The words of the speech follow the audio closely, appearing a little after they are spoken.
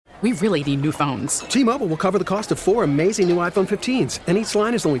We really need new phones. T-Mobile will cover the cost of 4 amazing new iPhone 15s, and each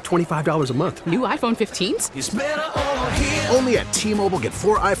line is only $25 a month. New iPhone 15s? It's better over here. Only at T-Mobile, get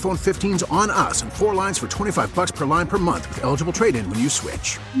 4 iPhone 15s on us and 4 lines for $25 per line per month with eligible trade-in when you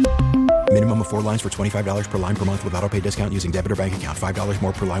switch. Minimum of 4 lines for $25 per line per month with autopay discount using debit or bank account. $5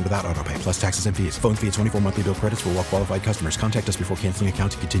 more per line without autopay, plus taxes and fees. Phone fee at 24 monthly bill credits for well-qualified customers. Contact us before canceling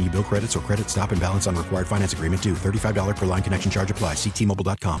account to continue bill credits or credit stop and balance on required finance agreement due. $35 per line connection charge applies. See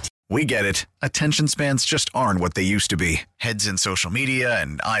T-Mobile.com. We get it. Attention spans just aren't what they used to be. Heads in social media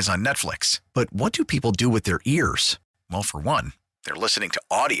and eyes on Netflix. But what do people do with their ears? Well, for one, they're listening to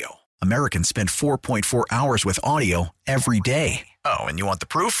audio. Americans spend 4.4 hours with audio every day. Oh, and you want the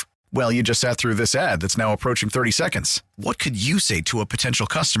proof? Well, you just sat through this ad that's now approaching 30 seconds. What could you say to a potential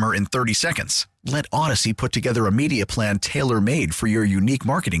customer in 30 seconds? Let Odyssey put together a media plan tailor-made for your unique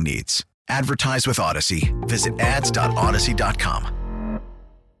marketing needs. Advertise with Odyssey. Visit ads.odyssey.com.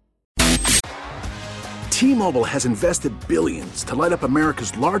 T-Mobile has invested billions to light up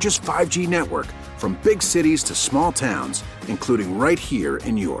America's largest 5G network, from big cities to small towns, including right here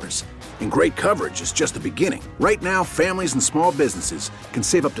in yours. And great coverage is just the beginning. Right now, families and small businesses can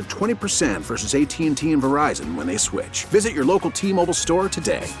save up to 20% versus AT&T and Verizon when they switch. Visit your local T-Mobile store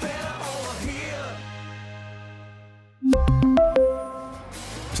today.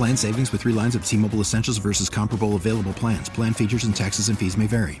 Plan savings with 3 lines of T-Mobile Essentials versus comparable available plans. Plan features and taxes and fees may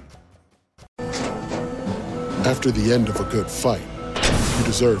vary. After the end of a good fight, you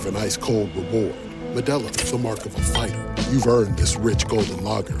deserve an ice-cold reward. Modelo is the mark of a fighter. You've earned this rich golden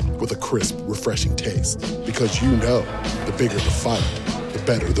lager with a crisp, refreshing taste. Because you know, the bigger the fight, the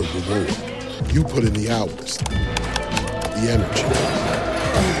better the reward. You put in the hours, the energy,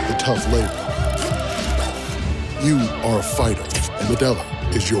 the tough labor. You are a fighter, and Modelo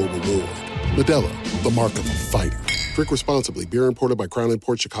is your reward. Modelo, the mark of a fighter. Drink responsibly. Beer imported by Crown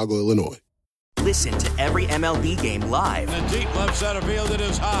Imports, Chicago, Illinois. Listen to every MLB game live. In the deep left center field, it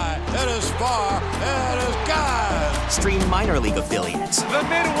is high, it is far, it is gone. Stream minor league affiliates. The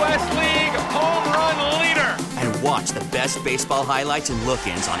Midwest League home run leader. And watch the best baseball highlights and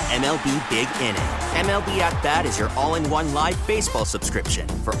look-ins on MLB Big Inning. MLB At Bat is your all-in-one live baseball subscription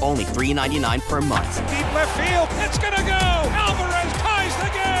for only $3.99 per month. Deep left field, it's gonna go. Alvarez ties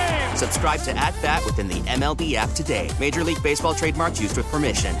the game. Subscribe to At Bat within the MLB app today. Major League Baseball trademarks used with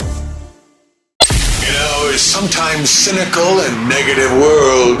permission. You know, a sometimes cynical and negative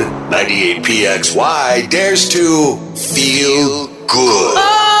world, 98PXY dares to feel good.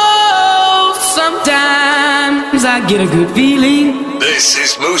 Oh, sometimes I get a good feeling. This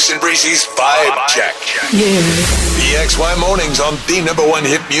is Moose and Breezy's Vibe Check. Yeah. PXY mornings on the #1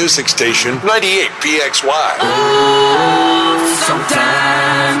 hit music station, 98PXY. Oh,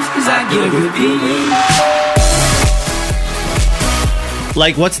 sometimes I get a good feeling.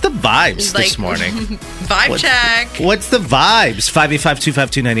 Like, what's the vibes this morning? Vibe check. What's the vibes?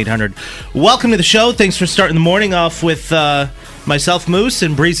 585-252-9800. Welcome to the show. Thanks for starting the morning off with myself, Moose,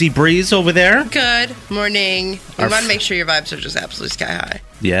 and Breezy Breeze over there. Good morning. We want to make sure your vibes are just absolutely sky high.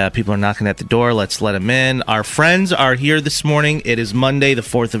 Yeah, people are knocking at the door. Let's let them in. Our friends are here this morning. It is Monday, the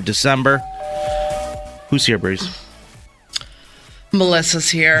 4th of December. Who's here, Breeze? Melissa's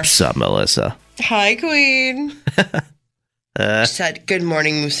here. What's up, Melissa? Hi, Queen. She said, good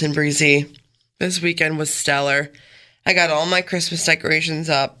morning, Moose and Breezy. This weekend was stellar. I got all my Christmas decorations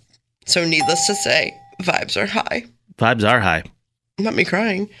up. So needless to say, vibes are high. Vibes are high. Not me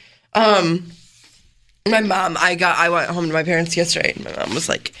crying. My mom, I went home to my parents yesterday, and my mom was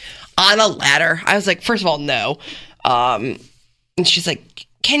like, on a ladder. I was like, first of all, no. And she's like,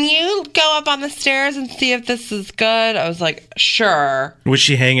 can you go up on the stairs and see if this is good? I was like, sure. Was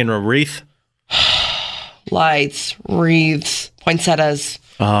she hanging a wreath? Lights, wreaths, poinsettias.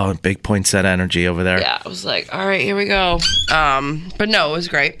 Oh, big poinsettia energy over there. Yeah, I was like, all right, here we go. But no, it was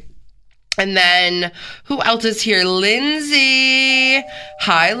great. And then, who else is here? Lindsay.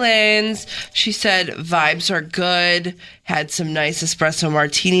 Hi, Linz. She said, vibes are good. Had some nice espresso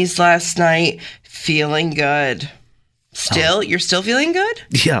martinis last night. Feeling good. Still? You're still feeling good?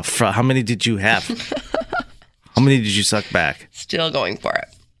 Yeah. How many did you have? How many did you suck back? Still going for it.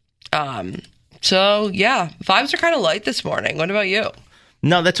 So, yeah, vibes are kind of light this morning. What about you?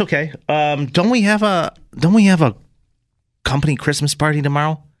 No, that's okay. Don't we have a company Christmas party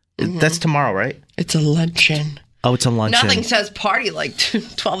tomorrow? Mm-hmm. That's tomorrow, right? It's a luncheon. Oh, it's a luncheon. Nothing says party like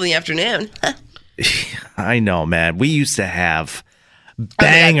 12 in the afternoon. I know, man. We used to have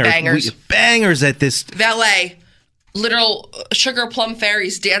bangers. Bangers at this. Valet. Literal sugar plum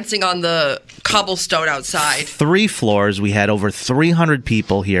fairies dancing on the cobblestone outside. 3 floors. We had over 300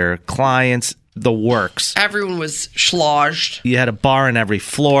 people here. Clients, the works. Everyone was sloshed. You had a bar on every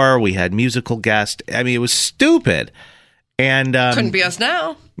floor. We had musical guests. I mean, it was stupid. And couldn't be us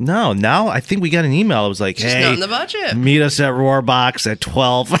now. No, now I think we got an email. It was like, Just hey, not in the budget. Meet us at Roarbox at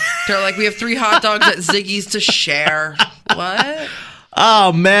 12. They're like, we have 3 hot dogs at Ziggy's to share. What?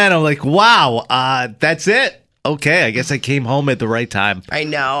 Oh, man. I'm like, wow, that's it. Okay, I guess I came home at the right time. I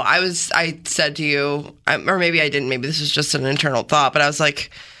know. I said to you, or maybe I didn't. Maybe this was just an internal thought, but I was like,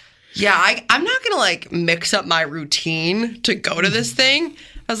 yeah, I'm not going to like mix up my routine to go to this thing.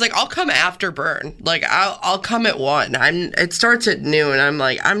 I was like, I'll come after Burn. Like, I'll come at 1. It starts at noon. I'm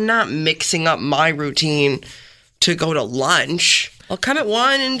like, I'm not mixing up my routine to go to lunch. I'll come at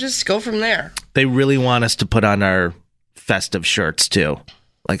 1 and just go from there. They really want us to put on our festive shirts, too,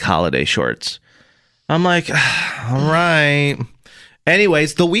 like holiday shorts. I'm like, all right.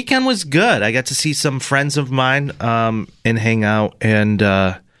 Anyways, the weekend was good. I got to see some friends of mine and hang out. And,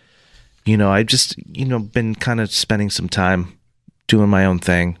 I've just, been kind of spending some time doing my own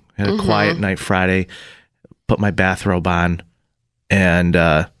thing. Had a quiet night Friday, put my bathrobe on, and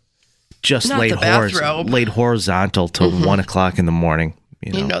just laid horizontal till 1 o'clock in the morning.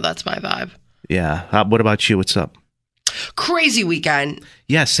 You know that's my vibe. Yeah. What about you? What's up? Crazy weekend.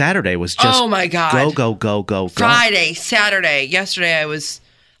 Yeah, Saturday was just oh my God. Go. Friday, Saturday. Yesterday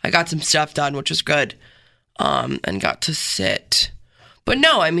I got some stuff done, which was good. And got to sit. But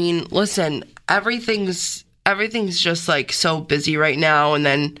no, I mean, listen, everything's just like so busy right now, and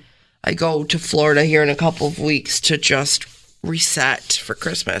then I go to Florida here in a couple of weeks to just reset for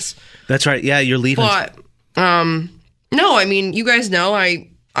Christmas. That's right. Yeah, you're leaving. But no, I mean, you guys know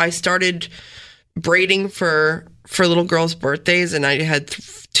I started braiding for little girls' birthdays, and I had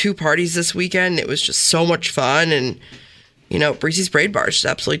 2 parties this weekend. It was just so much fun, and Breezy's Braid Bar is just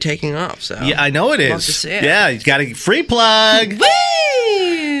absolutely taking off. So yeah, I know it is. Love to see it. Yeah, you got a free plug.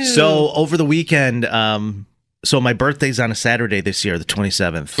 Woo! So over the weekend, so my birthday's on a Saturday this year, the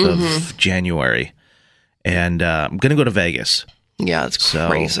 27th of January, and I'm gonna go to Vegas. Yeah, it's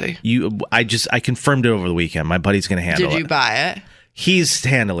crazy. I confirmed it over the weekend. My buddy's gonna handle it. Did you buy it? He's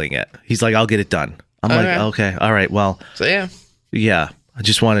handling it. He's like, I'll get it done. I'm like, okay, all right, well. So yeah. I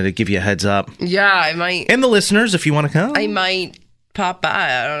just wanted to give you a heads up. Yeah, I might. And the listeners, if you want to come. I might pop by.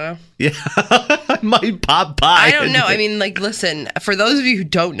 I don't know. Yeah, I might pop by. I don't know. I mean, like, listen, for those of you who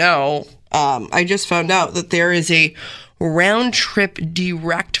don't know, I just found out that there is a round-trip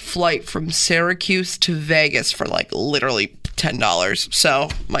direct flight from Syracuse to Vegas for, like, literally $10. So,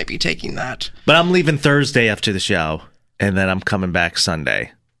 might be taking that. But I'm leaving Thursday after the show, and then I'm coming back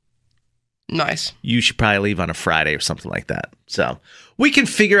Sunday. Nice. You should probably leave on a Friday or something like that. So we can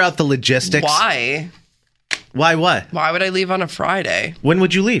figure out the logistics. Why? Why what? Why would I leave on a Friday? When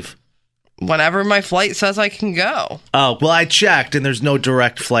would you leave? Whenever my flight says I can go. Oh, well, I checked, and there's no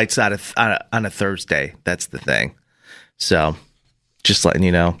direct flights on a Thursday. That's the thing. So just letting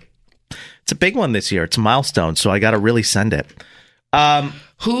you know. It's a big one this year. It's a milestone, so I got to really send it.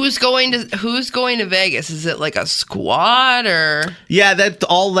 Who's going to Vegas? Is it like a squad or? Yeah,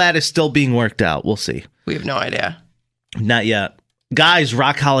 all that is still being worked out. We'll see. We have no idea. Not yet. Guys,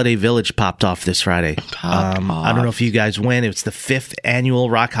 Rock Holiday Village popped off this Friday. I don't know if you guys went. It's the 5th annual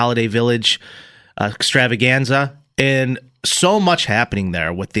Rock Holiday Village extravaganza. And so much happening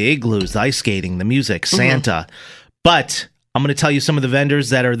there with the igloos, the ice skating, the music, Santa. But I'm going to tell you some of the vendors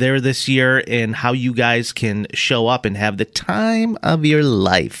that are there this year and how you guys can show up and have the time of your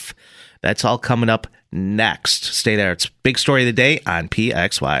life. That's all coming up next. Stay there. It's Big Story of the Day on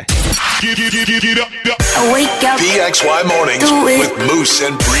PXY. Wake up. PXY Mornings with Moose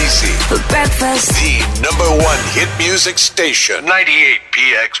and Breezy. For breakfast. The #1 hit music station. 98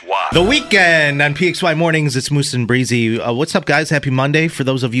 PXY. The weekend on PXY Mornings. It's Moose and Breezy. What's up, guys? Happy Monday for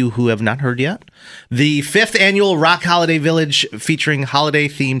those of you who have not heard yet. The 5th annual Rock Holiday Village featuring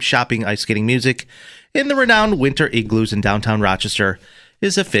holiday-themed shopping, ice skating, music in the renowned Winter Igloos in downtown Rochester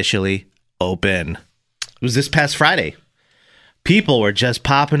is officially open. It was this past Friday. People were just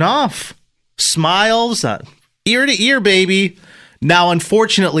popping off. Smiles, ear to ear, baby. Now,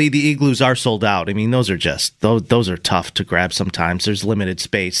 unfortunately, the igloos are sold out. I mean, those are tough to grab sometimes. There's limited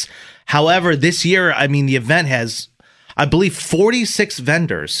space. However, this year, I mean, the event has, I believe, 46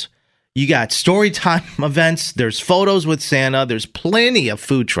 vendors. You got story time events. There's photos with Santa. There's plenty of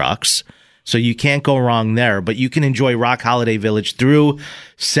food trucks. So you can't go wrong there. But you can enjoy Rock Holiday Village through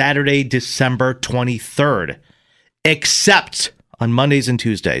Saturday, December 23rd. Except on Mondays and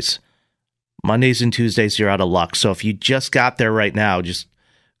Tuesdays. Mondays and Tuesdays, you're out of luck. So if you just got there right now, just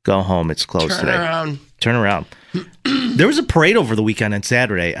go home. It's closed today. Turn around. There was a parade over the weekend on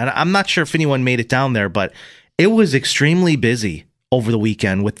Saturday. And I'm not sure if anyone made it down there, but it was extremely busy over the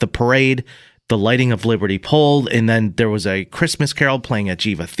weekend with the parade. the lighting of Liberty Pole, and then there was a Christmas Carol playing at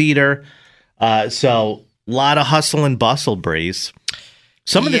Jiva Theater. So a lot of hustle and bustle, Breeze.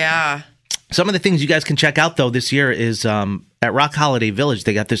 Some of the things you guys can check out, though, this year is at Rock Holiday Village,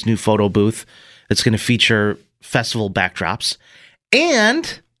 they got this new photo booth that's going to feature festival backdrops.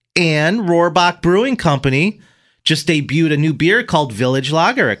 And Rohrbach Brewing Company just debuted a new beer called Village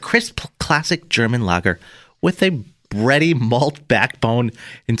Lager, a crisp, classic German lager with a bready malt backbone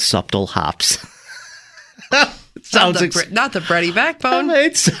and subtle hops. Not the bready backbone.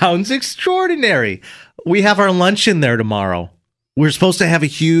 It sounds extraordinary. We have our lunch in there tomorrow. We're supposed to have a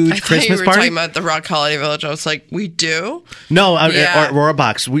huge Christmas party. party. Talking about the Rock Holiday Village. I was like, we do? No, or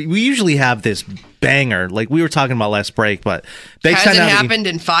Rohrbach's. We usually have this banger, like we were talking about last break, but they hasn't happened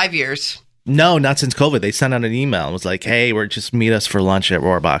in 5 years. No, not since COVID. They sent out an email. It was like, hey, we're just meet us for lunch at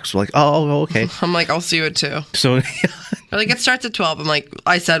Rohrbach's. We're like, oh, okay. I'm like, I'll see you at 2. So they're like, it starts at 12. I'm like,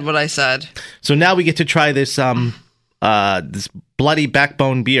 I said what I said. So now we get to try this this bloody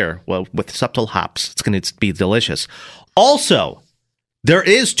backbone beer, well, with subtle hops. It's going to be delicious. Also, there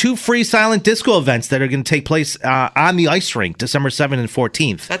is 2 free silent disco events that are going to take place on the ice rink, December 7th and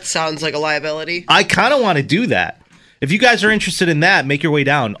 14th. That sounds like a liability. I kind of want to do that. If you guys are interested in that, make your way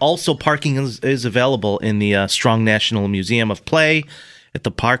down. Also, parking is available in the Strong National Museum of Play at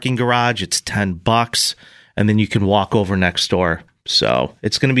the parking garage. It's $10, and then you can walk over next door. So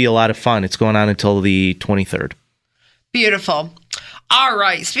it's going to be a lot of fun. It's going on until the 23rd. Beautiful. All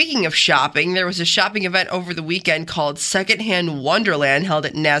right. Speaking of shopping, there was a shopping event over the weekend called Secondhand Wonderland held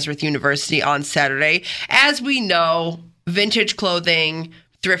at Nazareth University on Saturday. As we know, vintage clothing,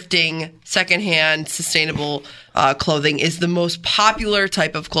 thrifting, secondhand, sustainable clothing is the most popular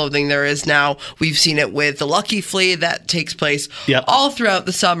type of clothing there is now. We've seen it with the Lucky Flea that takes place all throughout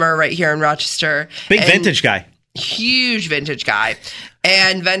the summer right here in Rochester. Big vintage guy. Huge vintage guy.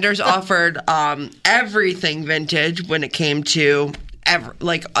 And vendors offered everything vintage when it came to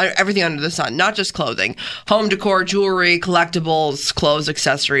everything under the sun, not just clothing, home decor, jewelry, collectibles, clothes,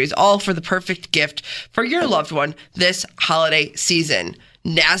 accessories, all for the perfect gift for your loved one this holiday season.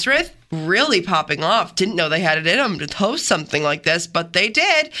 Nazareth really popping off. Didn't know they had it in them to host something like this, but they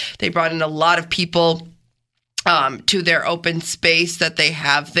did. They brought in a lot of people to their open space that they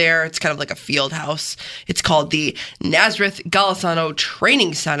have there. It's kind of like a field house. It's called the Nazareth Golisano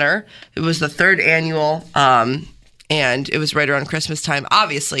Training Center. It was the 3rd annual, and it was right around Christmas time,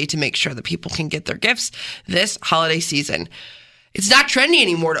 obviously, to make sure that people can get their gifts this holiday season. It's not trendy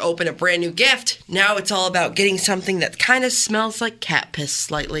anymore to open a brand new gift. Now it's all about getting something that kind of smells like cat piss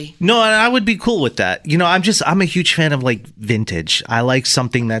slightly. No, and I would be cool with that. You know, I'm a huge fan of like vintage. I like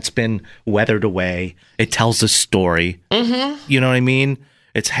something that's been weathered away. It tells a story. Mm-hmm. You know what I mean?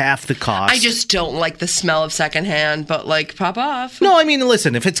 It's half the cost. I just don't like the smell of secondhand, but like pop off. No, I mean,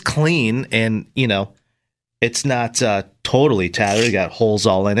 listen, if it's clean and, you know, it's not totally tattered, it got holes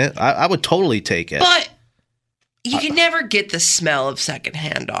all in it, I would totally take it. But you can never get the smell of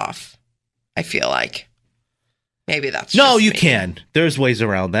secondhand off, I feel like. Maybe that's No, just you me. can. There's ways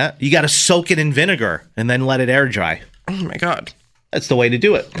around that. You got to soak it in vinegar and then let it air dry. Oh, my God. That's the way to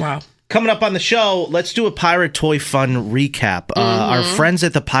do it. Wow. Coming up on the show, let's do a Pirate Toy Fund recap. Our friends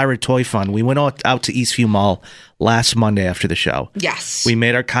at the Pirate Toy Fund, we went out to Eastview Mall last Monday after the show. Yes. We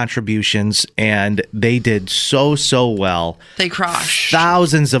made our contributions, and they did so well. They crushed.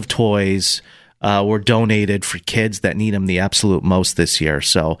 Thousands of toys were donated for kids that need them the absolute most this year.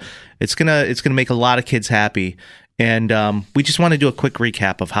 So it's gonna make a lot of kids happy. And we just want to do a quick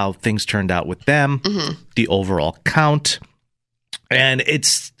recap of how things turned out with them, the overall count. And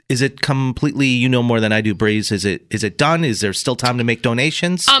is it completely, you know more than I do, Breeze? Is it done? Is there still time to make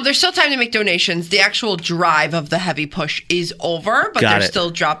donations? There's still time to make donations. The actual drive of the heavy push is over, but there's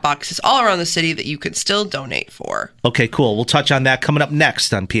still drop boxes all around the city that you can still donate for. Okay, cool. We'll touch on that coming up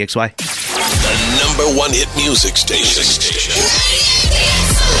next on PXY. The #1 hit music station.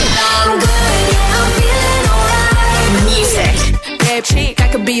 Music. Bad chick, I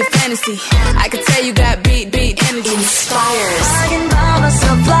could be a fantasy. I could tell you got beat energy. Inspires.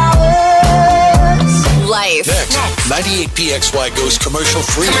 Life. Next, 98 PXY goes commercial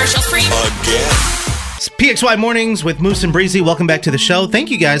free. Again. It's PXY Mornings with Moose and Breezy. Welcome back to the show. Thank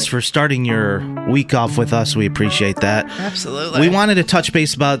you guys for starting your week off with us. We appreciate that. Absolutely. We wanted to touch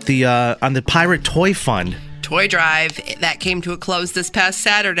base about the on the Pirate Toy Fund. Toy drive that came to a close this past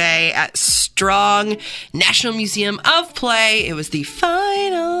Saturday at Strong National Museum of Play. It was the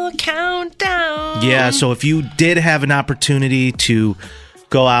final countdown. Yeah, so if you did have an opportunity to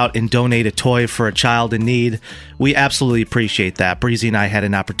go out and donate a toy for a child in need, we absolutely appreciate that. Breezy and I had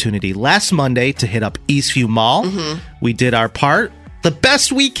an opportunity last Monday to hit up Eastview Mall. We did our part the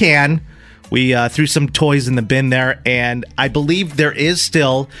best we can. We threw some toys in the bin there, and I believe there is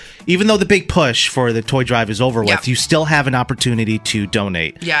still, even though the big push for the toy drive is over with, you still have an opportunity to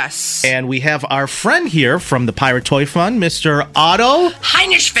donate. Yes. And we have our friend here from the Pirate Toy Fund, Mr. Otto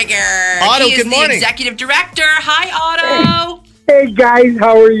Heinrichfiger. Otto, he is good morning. the executive director. Hi, Otto. Hey guys,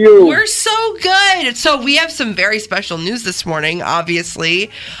 how are you? We're so good. So we have some very special news this morning, obviously.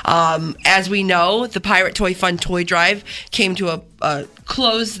 As we know, the Pirate Toy Fund Toy Drive came to a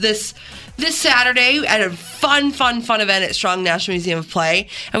close this Saturday at a fun event at Strong National Museum of Play.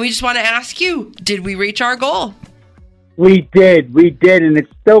 And we just want to ask you, did we reach our goal? We did, and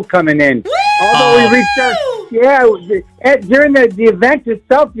it's still coming in. Woo! Although we reached our, during the event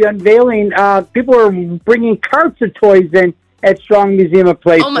itself, the unveiling, people were bringing carts of toys in at Strong Museum of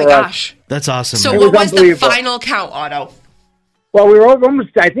Play. Oh my gosh. That's awesome. So what was the final count, Otto? Well, we were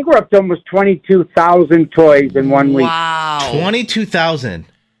I think we're up to almost 22,000 toys in 1 week. Wow. 22,000.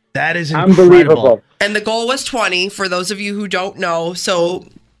 That is incredible. Unbelievable. And the goal was 20, for those of you who don't know. So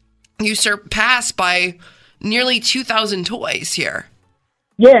you surpassed by nearly 2,000 toys here.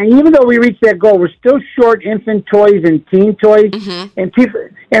 Yeah, and even though we reached that goal, we're still short infant toys and teen toys.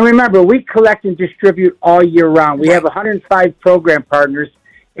 And remember, we collect and distribute all year round. We have 105 program partners,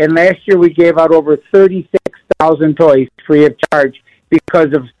 and last year we gave out over 36,000 toys free of charge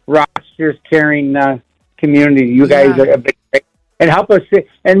because of Rochester's caring community. You guys are a big and help us,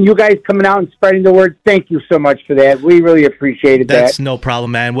 and you guys coming out and spreading the word. Thank you so much for that. We really appreciated that. That's no problem,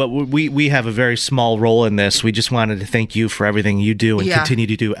 man. We have a very small role in this. We just wanted to thank you for everything you do and continue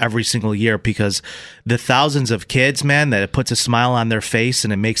to do every single year, because the thousands of kids, man, that it puts a smile on their face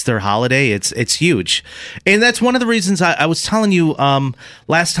and it makes their holiday, it's huge. And that's one of the reasons I was telling you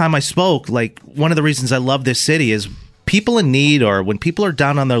last time I spoke, like one of the reasons I love this city is people in need, or when people are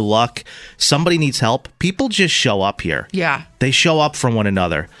down on their luck, somebody needs help, people just show up here. Yeah. They show up for one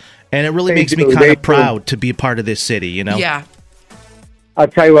another. And it really makes me kind of proud to be a part of this city, you know? Yeah. I'll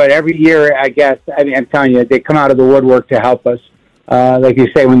tell you what, every year, I guess, I'm telling you, they come out of the woodwork to help us. Like you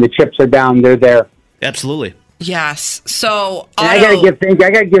say, when the chips are down, they're there. Absolutely. Yes. So, I got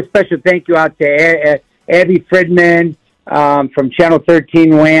to give special thank you out to Abby Friedman, from Channel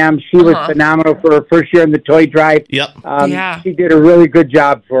 13 Wham. She was phenomenal for her first year in the toy drive. Yep. She did a really good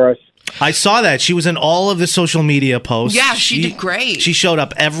job for us. I saw that. She was in all of the social media posts. Yeah, she did great. She showed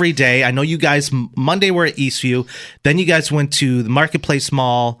up every day. I know you guys, Monday were at Eastview. Then you guys went to the Marketplace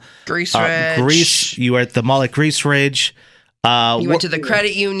Mall. Grease Ridge. You were at the mall at Grease Ridge. You went to the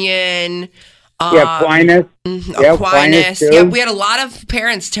credit union. Aquinas. Aquinas. Yeah, we had a lot of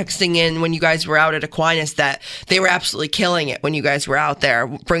parents texting in when you guys were out at Aquinas that they were absolutely killing it when you guys were out there,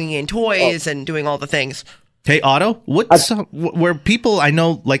 bringing in toys and doing all the things. Hey, Otto, where people, I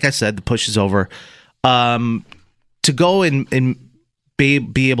know, like I said, the push is over, to go and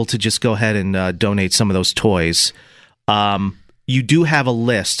be able to just go ahead and donate some of those toys, you do have a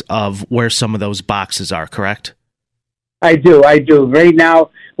list of where some of those boxes are, correct? I do. Right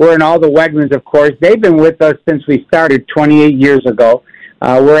now, we're in all the Wegmans, of course. They've been with us since we started 28 years ago.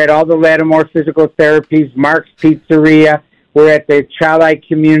 We're at all the Lattimore Physical Therapies, Mark's Pizzeria. We're at the Child Eye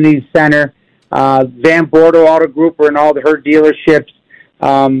Community Center. Van Bordo Auto Group, we're in all her dealerships.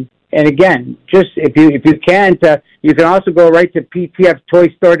 And again, just if you can, you can also go right to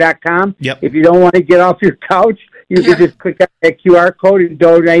ptftoystore.com. Yep. If you don't want to get off your couch, you can just click on that QR code and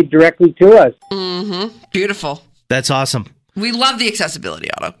donate directly to us. Mm-hmm. Beautiful. That's awesome. We love the accessibility,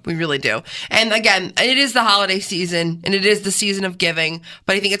 Otto. We really do. And again, it is the holiday season, and it is the season of giving.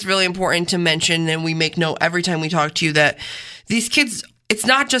 But I think it's really important to mention, and we make note every time we talk to you, that these kids, it's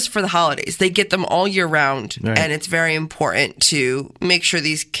not just for the holidays. They get them all year round. Right. And it's very important to make sure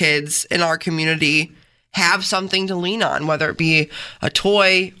these kids in our community have something to lean on, whether it be a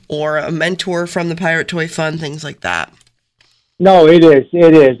toy or a mentor from the Pirate Toy Fund, things like that. No, it is.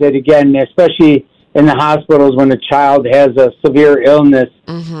 And again, especially in the hospitals when a child has a severe illness,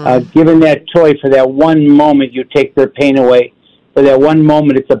 giving that toy for that one moment, you take their pain away. For that one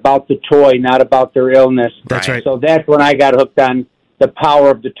moment, it's about the toy, not about their illness. That's right. So that's when I got hooked on the power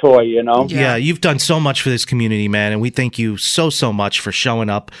of the toy, you know? Yeah, you've done so much for this community, man, and we thank you so much for showing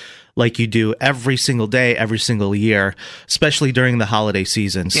up like you do every single day, every single year, especially during the holiday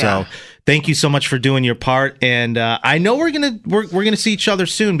season. Yeah. So thank you so much for doing your part. And I know we're gonna see each other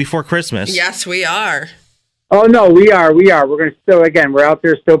soon before Christmas. Yes, we are. Oh no, we are. We're gonna we're out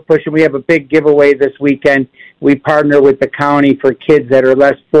there still pushing. We have a big giveaway this weekend. We partner with the county for kids that are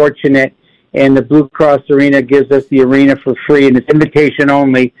less fortunate, and the Blue Cross Arena gives us the arena for free, and it's invitation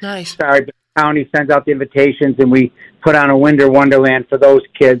only. Nice. Sorry, but the county sends out the invitations, and we put on a Winter Wonderland for those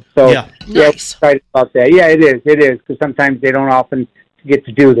kids. So nice. we're excited about that. Yeah, it is because sometimes they don't often get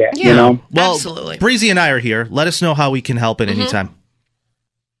to do that. You know. Well, absolutely. Breezy and I are here. Let us know how we can help at any time.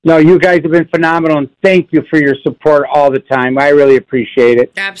 No, you guys have been phenomenal, and thank you for your support all the time. I really appreciate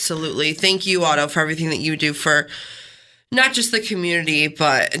it. Absolutely. Thank you, Otto, for everything that you do for not just the community,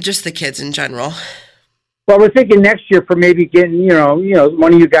 but just the kids in general. Well, we're thinking next year for maybe getting, you know,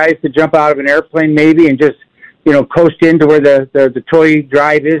 one of you guys to jump out of an airplane maybe and just, coast into where the toy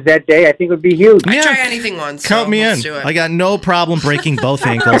drive is that day. I think it would be huge. I try anything once. Count me in. Do it. I got no problem breaking both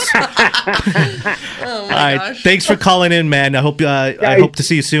ankles. Oh my gosh. Thanks for calling in, man. I hope to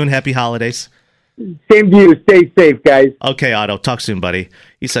see you soon. Happy holidays. Same to you. Stay safe, guys. Okay, Otto. Talk soon, buddy.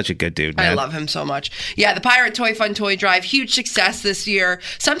 He's such a good dude, man. I love him so much. Yeah, the Pirate Toy Fun Toy Drive, huge success this year.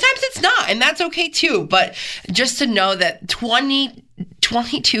 Sometimes it's not, and that's okay too. But just to know that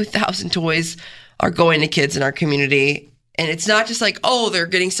 22,000 toys are going to kids in our community. And it's not just like, they're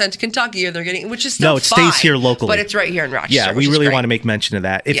getting sent to Kentucky or they're getting, which is still No, it stays here locally. But it's right here in Rochester. Yeah, we really want to make mention of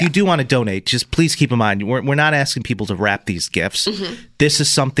that. If you do want to donate, just please keep in mind, we're not asking people to wrap these gifts. This is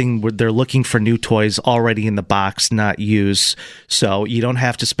something where they're looking for new toys already in the box, not used. So you don't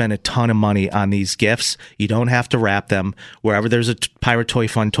have to spend a ton of money on these gifts. You don't have to wrap them. Wherever there's a Pirate Toy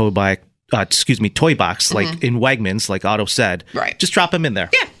Fun toy box, like in Wegmans, like Otto said, just drop them in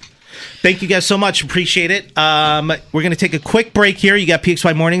there. Yeah. Thank you guys so much. Appreciate it. We're going to take a quick break here. You got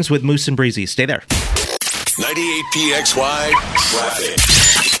PXY Mornings with Moose and Breezy. Stay there. 98 PXY Traffic.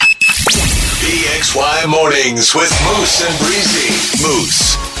 PXY Mornings with Moose and Breezy.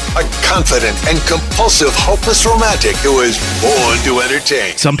 Moose, a confident and compulsive, hopeless romantic who is born to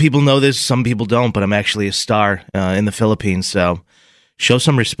entertain. Some people know this, some people don't, but I'm actually a star in the Philippines, so show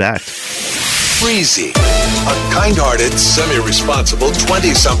some respect. Breezy, a kind-hearted, semi-responsible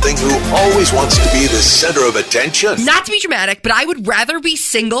 20-something who always wants to be the center of attention. Not to be dramatic, but I would rather be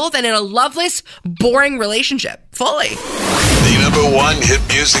single than in a loveless, boring relationship. Fully. The number one hit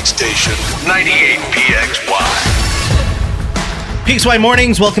music station, 98 PXY. PXY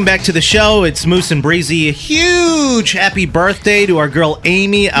Mornings, welcome back to the show. It's Moose and Breezy. A huge happy birthday to our girl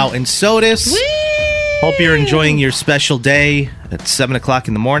Amy out in Sodus. Hope you're enjoying your special day at 7 o'clock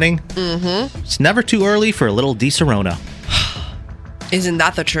in the morning. It's never too early for a little Di-Serona. Isn't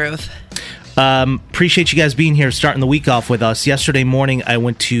that the truth? Appreciate you guys being here, starting the week off with us. Yesterday morning, I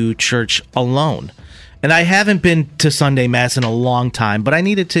went to church alone. And I haven't been to Sunday Mass in a long time, but I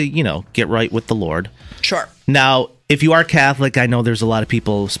needed to, get right with the Lord. Sure. Now, if you are Catholic, I know there's a lot of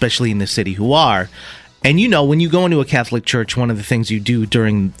people, especially in the city, who are. And when you go into a Catholic church, one of the things you do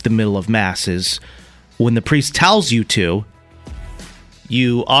during the middle of Mass is, when the priest tells you to,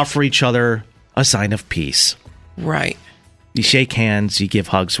 you offer each other a sign of peace. Right. You shake hands, you give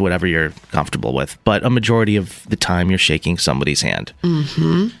hugs, whatever you're comfortable with. But a majority of the time, you're shaking somebody's hand.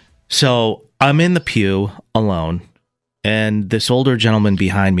 So I'm in the pew alone, and this older gentleman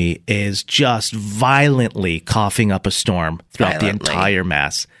behind me is just violently coughing up a storm throughout the entire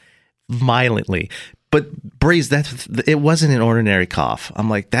Mass. Violently. But Breeze, it wasn't an ordinary cough. I'm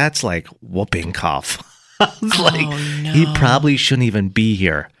like, that's like whooping cough. I was he probably shouldn't even be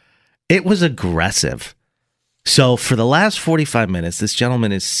here. It was aggressive. So for the last 45 minutes, this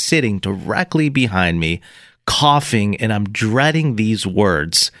gentleman is sitting directly behind me, coughing, and I'm dreading these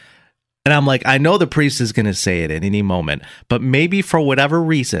words. And I'm like, I know the priest is going to say it at any moment, but maybe for whatever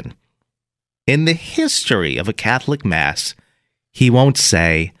reason, in the history of a Catholic Mass, he won't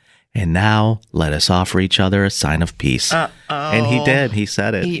say, "And now let us offer each other a sign of peace." And he did. He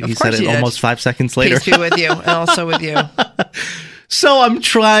said it. He said it almost 5 seconds later. Peace be with you, and also with you. So I'm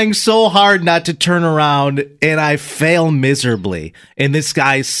trying so hard not to turn around, and I fail miserably. And this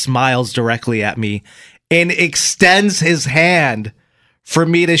guy smiles directly at me and extends his hand for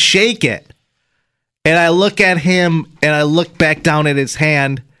me to shake it. And I look at him, and I look back down at his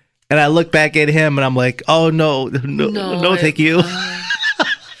hand, and I look back at him, and I'm like, "Oh, no, thank you."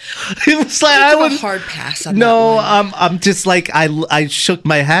 It was like I was a hard pass on no, that one. I'm just like I shook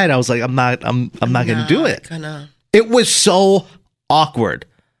my head. I was like, I'm not gonna do it. It was so awkward.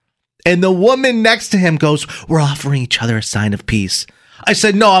 And the woman next to him goes, "We're offering each other a sign of peace." I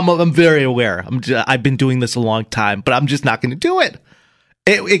said, "No, I'm very aware. I've been doing this a long time, but I'm just not going to do it."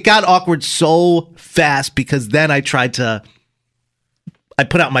 It got awkward so fast because then I put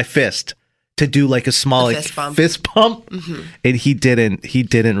out my fist to do like a small fist pump, and he didn't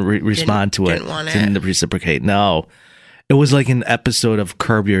respond to it. Didn't reciprocate. No, it was like an episode of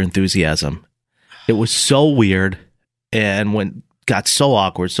Curb Your Enthusiasm. It was so weird and got so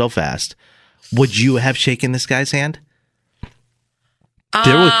awkward so fast. Would you have shaken this guy's hand?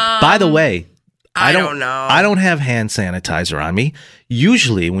 By the way, I don't know. I don't have hand sanitizer on me.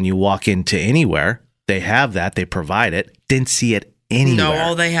 Usually when you walk into anywhere, they have that. They provide it. Didn't see it anywhere. No,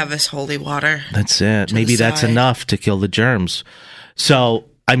 all they have is holy water. That's it. Maybe that's enough to kill the germs. So,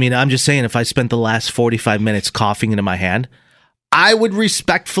 I mean, I'm just saying, if I spent the last 45 minutes coughing into my hand, I would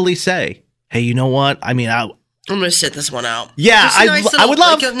respectfully say, hey, you know what? I mean, I'm going to sit this one out. Yeah, I would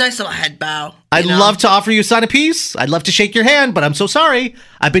love... Like a nice little head bow. I'd love to offer you a sign of peace. I'd love to shake your hand, but I'm so sorry.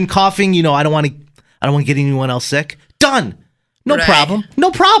 I've been coughing. You know, I don't want to get anyone else sick. Done. No problem.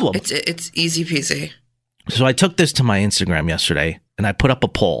 No problem. It's easy peasy. So I took this to my Instagram yesterday, and I put up a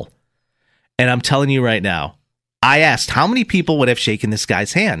poll. And I'm telling you right now, I asked how many people would have shaken this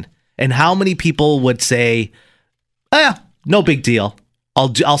guy's hand, and how many people would say, no big deal.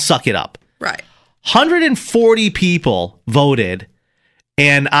 I'll suck it up. Right. 140 people voted,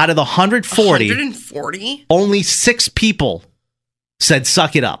 and out of the 140, only 6 people said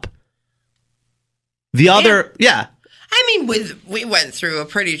suck it up. The other, I mean, we went through a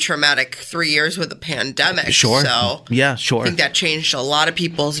pretty traumatic 3 years with a pandemic. Sure. So yeah, sure. I think that changed a lot of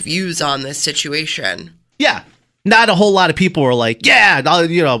people's views on this situation. Yeah. Not a whole lot of people were like, send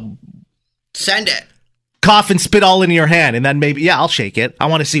it. Cough and spit all in your hand, and then maybe, I'll shake it. I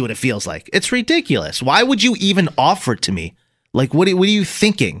want to see what it feels like. It's ridiculous. Why would you even offer it to me? Like, what are you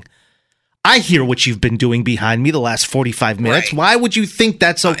thinking? I hear what you've been doing behind me the last 45 minutes. Right. Why would you think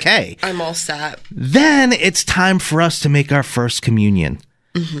that's okay? I'm all set. Then it's time for us to make our first communion.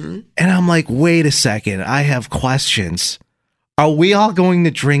 Mm-hmm. And I'm like, wait a second. I have questions. Are we all going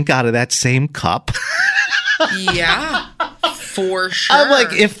to drink out of that same cup? Yeah, for sure. I'm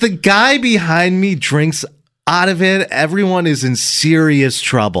like, if the guy behind me drinks out of it, everyone is in serious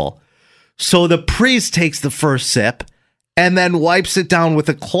trouble. So the priest takes the first sip and then wipes it down with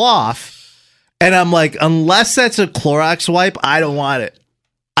a cloth. And I'm like, unless that's a Clorox wipe, I don't want it.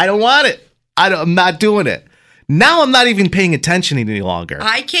 I'm not doing it. Now I'm not even paying attention any longer.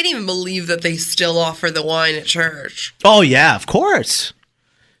 I can't even believe that they still offer the wine at church. Oh, yeah, of course.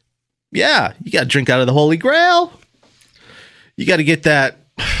 Yeah, you got to drink out of the Holy Grail. You got to get that,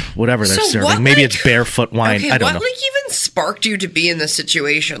 whatever they're serving. Maybe it's barefoot wine. I don't know. What even sparked you to be in this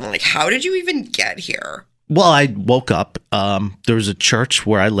situation? Like, how did you even get here? Well, I woke up. There was a church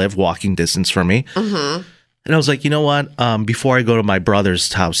where I live, walking distance from me. Mm-hmm. And I was like, you know what? Before I go to my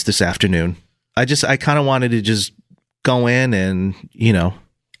brother's house this afternoon, I kind of wanted to just go in and,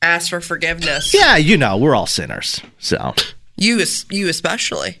 ask for forgiveness. Yeah, we're all sinners. So you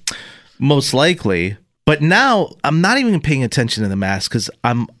especially. Most likely. But now I'm not even paying attention to the mass because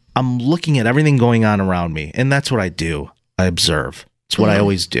I'm looking at everything going on around me. And that's what I do. I observe. It's what I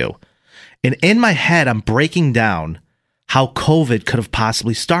always do. And in my head, I'm breaking down how COVID could have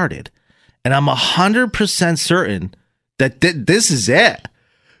possibly started. And I'm 100% certain that this is it.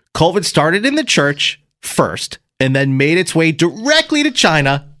 COVID started in the church first and then made its way directly to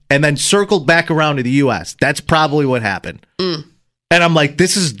China and then circled back around to the U.S. That's probably what happened. And I'm like,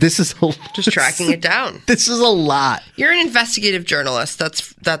 this is just tracking it down. This is a lot. You're an investigative journalist.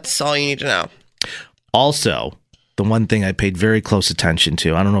 That's all you need to know. Also, the one thing I paid very close attention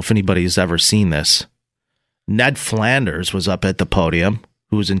to, I don't know if anybody's ever seen this. Ned Flanders was up at the podium,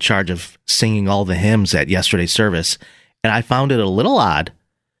 who was in charge of singing all the hymns at yesterday's service. And I found it a little odd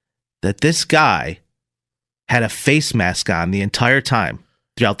that this guy had a face mask on the entire time,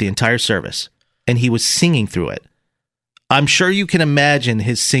 throughout the entire service, and he was singing through it. I'm sure you can imagine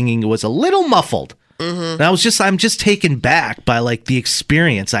his singing was a little muffled. Mm-hmm. And I'm just taken back by like the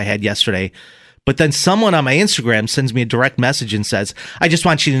experience I had yesterday. But then someone on my Instagram sends me a direct message and says, I just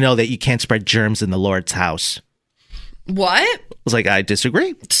want you to know that you can't spread germs in the Lord's house. What? I was like, I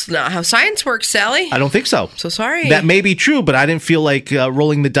disagree. It's not how science works, Sally. I don't think so. So sorry. That may be true, but I didn't feel like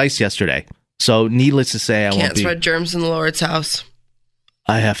rolling the dice yesterday. So needless to say, I can't spread germs in the Lord's house.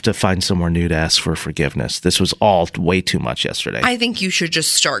 I have to find somewhere new to ask for forgiveness. This was all way too much yesterday. I think you should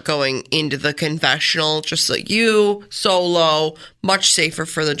just start going into the confessional, just like you, solo, much safer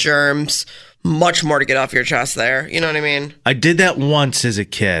for the germs, much more to get off your chest there. You know what I mean? I did that once as a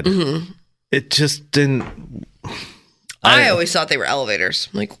kid. Mm-hmm. It just didn't... I always thought they were elevators.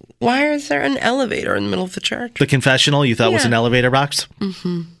 Like, why is there an elevator in the middle of the church? The confessional you thought was an elevator box?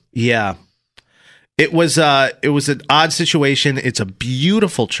 Mm-hmm. Yeah. It was an odd situation. It's a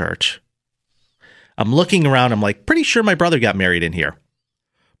beautiful church. I'm looking around. I'm like, pretty sure my brother got married in here.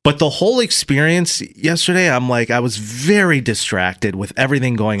 But the whole experience yesterday, I'm like, I was very distracted with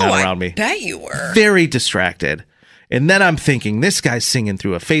everything going on around me. I bet you were. Very distracted. And then I'm thinking, this guy's singing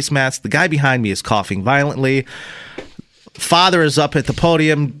through a face mask. The guy behind me is coughing violently. Father is up at the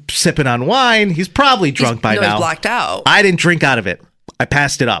podium sipping on wine. He's probably drunk by now. He's blacked out. I didn't drink out of it. I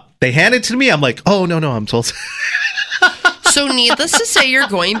passed it up. They handed it to me. I'm like, oh, no, I'm told. So needless to say, you're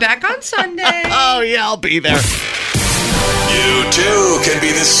going back on Sunday. Oh, yeah, I'll be there. You too can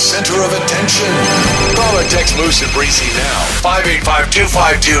be the center of attention. Call or text Moose and Breezy now.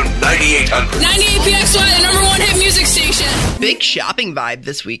 585-252-9800. 98PXY, the number one hit music station. Big shopping vibe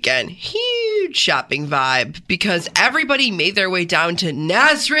this weekend. Huge shopping vibe because everybody made their way down to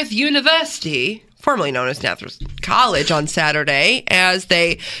Nazareth University, formerly known as Nazareth College, on Saturday as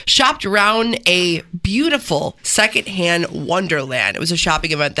they shopped around a beautiful secondhand wonderland. It was a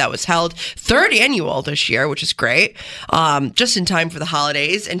shopping event that was held, third annual this year, which is great, just in time for the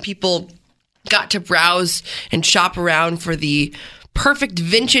holidays. And people got to browse and shop around for the perfect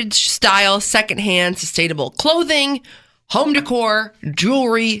vintage style, secondhand, sustainable clothing, home decor,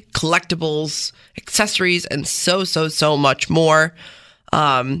 jewelry, collectibles, accessories, and so much more.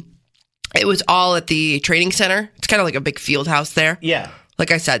 It was all at the training center. It's kind of like a big field house there. Yeah.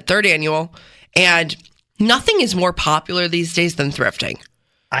 Like I said, third annual. And nothing is more popular these days than thrifting.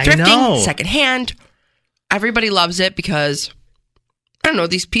 Thrifting, secondhand. Everybody loves it because, I don't know,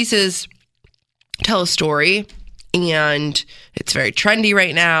 these pieces tell a story. And it's very trendy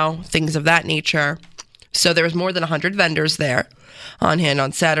right now. Things of that nature. So there was more than 100 vendors there on hand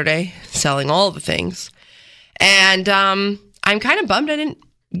on Saturday selling all the things. And I'm kind of bummed I didn't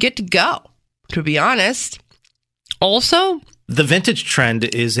get to go, to be honest. Also, the vintage trend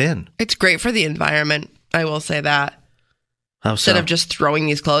is in. It's great for the environment. I will say that. How so? Instead of just throwing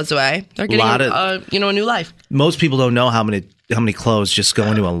these clothes away, they're getting a new life. Most people don't know how many clothes just go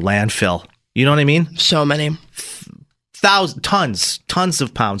into a landfill. You know what I mean? So many. Tons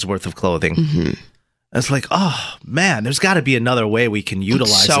of pounds worth of clothing. Mm-hmm. It's like, oh man, there's got to be another way we can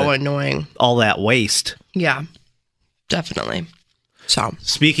utilize so annoying. All that waste. Yeah, definitely. So,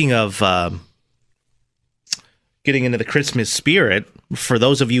 speaking of getting into the Christmas spirit, for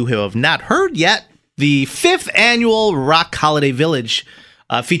those of you who have not heard yet, the 5th annual Rock Holiday Village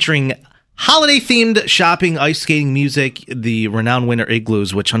featuring holiday-themed shopping, ice skating, music, the renowned Winter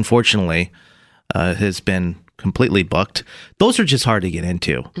Igloos, which unfortunately has been completely booked. Those are just hard to get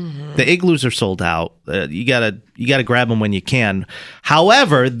into. Mm-hmm. The igloos are sold out. You gotta grab them when you can.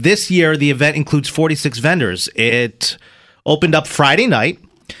 However, this year the event includes 46 vendors. It opened up Friday night,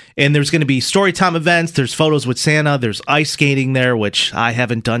 and there's going to be story time events. There's photos with Santa. There's ice skating there, which I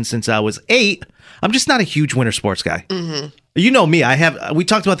haven't done since I was 8. I'm just not a huge winter sports guy. Mm-hmm. You know me. We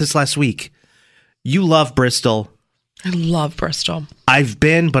talked about this last week. You love Bristol. I love Bristol. I've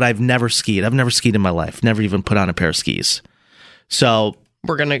been, but I've never skied. I've never skied in my life. Never even put on a pair of skis. So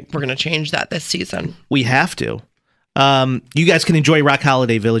we're gonna change that this season. We have to. You guys can enjoy Rock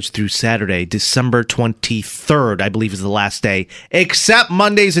Holiday Village through Saturday, December 23rd, I believe is the last day, except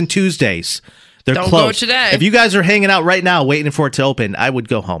Mondays and Tuesdays. They're Don't closed. Go today. If you guys are hanging out right now waiting for it to open, I would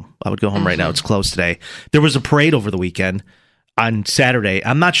go home. Right now. It's closed today. There was a parade over the weekend on Saturday.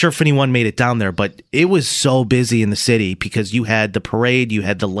 I'm not sure if anyone made it down there, but it was so busy in the city because you had the parade, you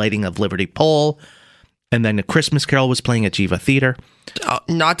had the lighting of Liberty Pole, and then the Christmas Carol was playing at Jiva Theater.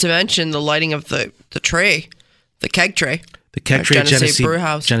 Not to mention the lighting of the tray. The keg tray. The keg tray at Genesee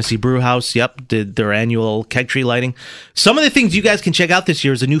Brewhouse. Genesee Brewhouse, yep, did their annual keg tree lighting. Some of the things you guys can check out this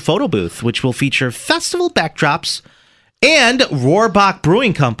year is a new photo booth, which will feature festival backdrops. And Rohrbach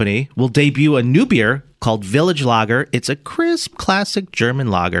Brewing Company will debut a new beer called Village Lager. It's a crisp, classic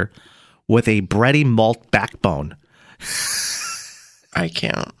German lager with a bready malt backbone. I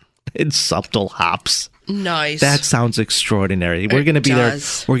can't. And subtle hops. Nice. That sounds extraordinary. We're going to be there.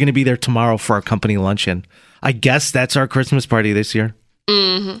 We're going to be there tomorrow for our company luncheon. I guess that's our Christmas party this year.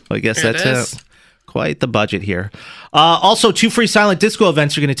 Mm-hmm. I guess that's it. Quite the budget here. Also, 2 free silent disco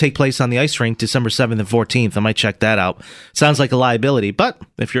events are going to take place on the ice rink December 7th and 14th. I might check that out. Sounds like a liability, but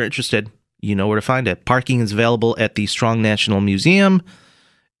if you're interested, you know where to find it. Parking is available at the Strong National Museum,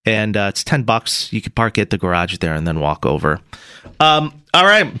 and it's $10. You can park at the garage there and then walk over. All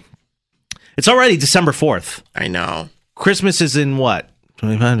right. It's already December 4th. I know. Christmas is in what?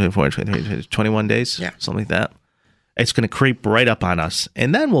 21 days? Yeah. Something like that. It's going to creep right up on us.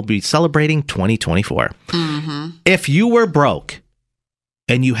 And then we'll be celebrating 2024. Mm-hmm. If you were broke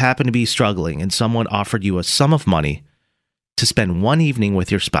and you happen to be struggling and someone offered you a sum of money to spend one evening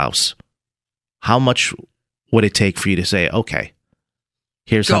with your spouse, how much would it take for you to say, okay,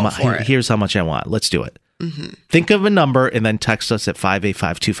 here's how much I want. Let's do it. Mm-hmm. Think of a number and then text us at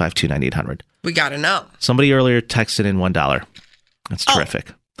 585-252-9800. We got to know. Somebody earlier texted in $1. That's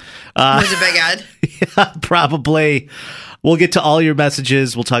terrific. Was it big ad? Yeah, probably. We'll get to all your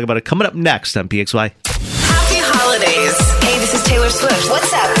messages. We'll talk about it coming up next on PXY. Happy holidays. Hey, this is Taylor Swift.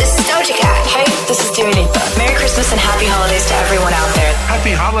 What's up? This is Doja Cat. Hey, this is Dua Lipa. Merry Christmas and happy holidays to everyone out there.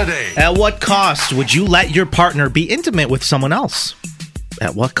 Happy holidays. At what cost would you let your partner be intimate with someone else?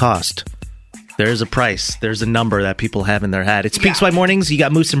 At what cost? There's a price. There's a number that people have in their head. It's Peaks by Mornings. You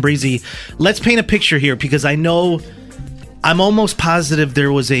got Moose and Breezy. Let's paint a picture here because I'm almost positive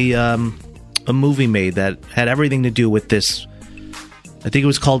there was a movie made that had everything to do with this. I think it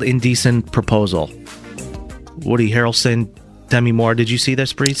was called Indecent Proposal. Woody Harrelson, Demi Moore. Did you see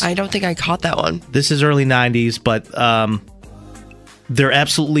this, Breeze? I don't think I caught that one. This is early 90s, but they're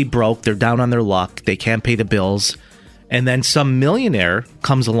absolutely broke. They're down on their luck. They can't pay the bills. And then some millionaire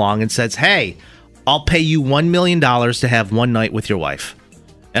comes along and says, hey, I'll pay you $1 million to have one night with your wife.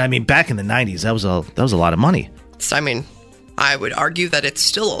 And I mean, back in the 90s, that was a lot of money. I mean, I would argue that it's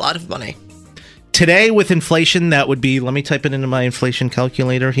still a lot of money. Today, with inflation, that would be, let me type it into my inflation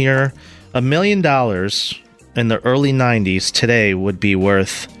calculator here, $1 million in the early 90s today would be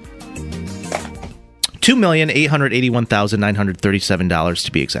worth $2,881,937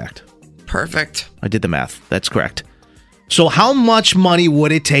 to be exact. Perfect. I did the math. That's correct. So how much money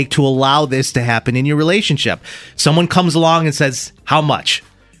would it take to allow this to happen in your relationship? Someone comes along and says, how much?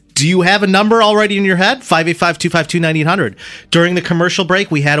 Do you have a number already in your head? 585-252-9800. During the commercial break,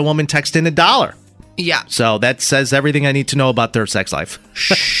 we had a woman text in $1. Yeah. So that says everything I need to know about their sex life.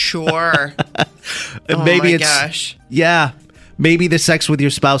 Sure. Maybe my gosh. Yeah. Maybe the sex with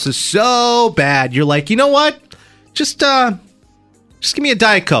your spouse is so bad. You're like, you know what? Just give me a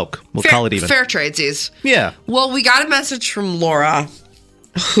Diet Coke. We'll call it even. Fair tradesies. Yeah. Well, we got a message from Laura,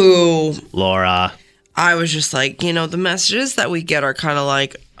 I was just like, the messages that we get are kind of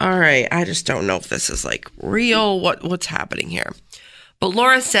like, all right, I just don't know if this is like real. What's happening here? But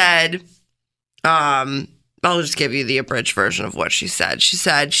Laura said, I'll just give you the abridged version of what she said. She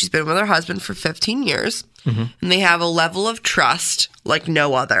said she's been with her husband for 15 years, and they have a level of trust like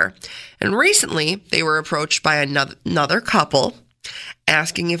no other. And recently, they were approached by another couple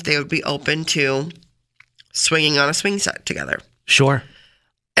asking if they would be open to swinging on a swing set together. Sure.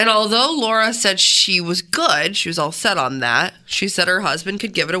 And although Laura said she was good, she was all set on that, she said her husband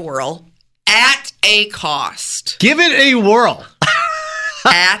could give it a whirl at a cost. Give it a whirl.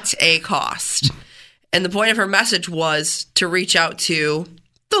 At a cost. And the point of her message was to reach out to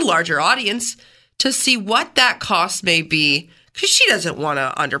the larger audience to see what that cost may be, because she doesn't want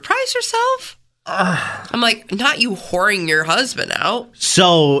to underprice herself. I'm like, not you whoring your husband out.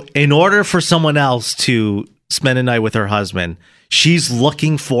 So in order for someone else to spend a night with her husband, she's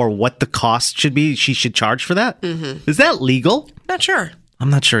looking for what the cost should be. She should charge for that? Mm-hmm. Is that legal? Not sure.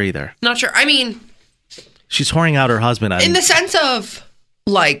 I'm not sure either. Not sure. I mean, she's whoring out her husband. In the sense of,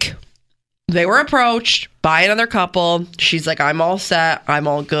 like, they were approached by another couple. She's like, I'm all set. I'm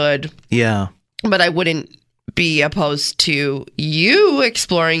all good. Yeah. But I wouldn't be opposed to you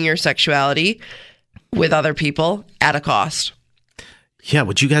exploring your sexuality with other people at a cost. Yeah.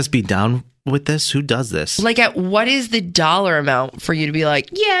 Would you guys be down with this? Who does this? Like, at what is the dollar amount for you to be like,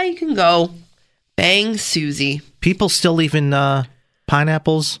 yeah, you can go bang Susie? People still leaving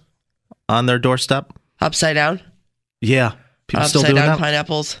pineapples on their doorstep? Upside down? Yeah. People Upside still doing down that?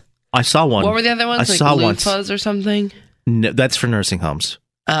 pineapples. I saw one. What were the other ones? I like saw loofahs or something? No, that's for nursing homes.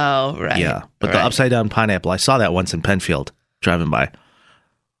 Oh, right. Yeah. But the upside down pineapple, I saw that once in Penfield driving by.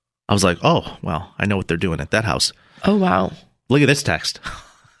 I was like, oh, well, I know what they're doing at that house. Oh, wow. Look at this text.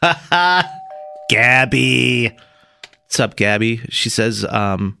 Gabby. What's up, Gabby? She says,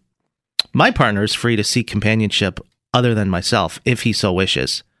 my partner is free to seek companionship other than myself if he so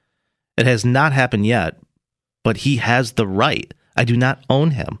wishes. It has not happened yet, but he has the right. I do not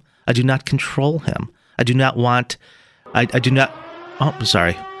own him. I do not control him. I do not want... I do not... Oh,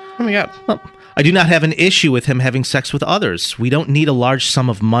 sorry. Oh, my God. Oh, I do not have an issue with him having sex with others. We don't need a large sum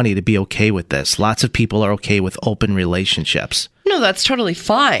of money to be okay with this. Lots of people are okay with open relationships. No, that's totally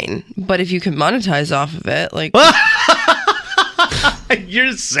fine. But if you can monetize off of it, like...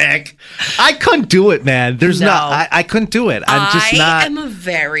 You're sick. I couldn't do it, man. There's not... I couldn't do it. I'm just not... I'm a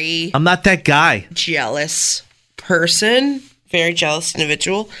very... I'm not that guy. Jealous person. Very jealous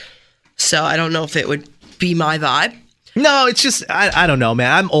individual. So I don't know if it would be my vibe. No, it's just, I don't know,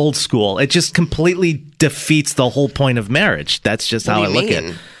 man. I'm old school. It just completely defeats the whole point of marriage. That's just how I look at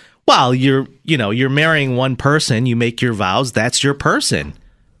it. Well, you're marrying one person. You make your vows. That's your person.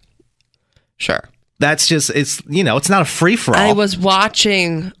 Sure. That's just, it's not a free-for-all. I was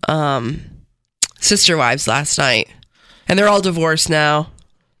watching Sister Wives last night, and they're all divorced now.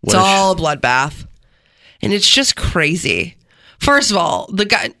 It's all a bloodbath. And it's just crazy. First of all, the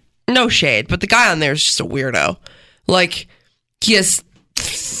guy, no shade, but the guy on there is just a weirdo. Like, he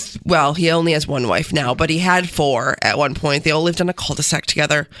only has one wife now, but he had 4 at one point. They all lived in a cul-de-sac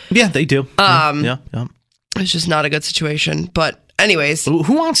together. Yeah, they do. Yeah. It's just not a good situation. But Anyways.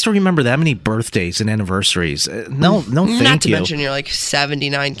 Who wants to remember that many birthdays and anniversaries? No, thank you. Not to mention you're like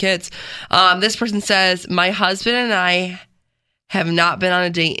 79 kids. This person says, my husband and I have not been on a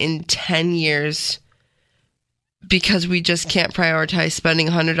date in 10 years because we just can't prioritize spending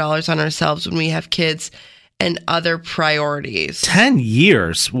 $100 on ourselves when we have kids and other priorities. 10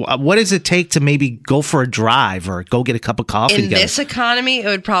 years? What does it take to maybe go for a drive or go get a cup of coffee In together? this economy, it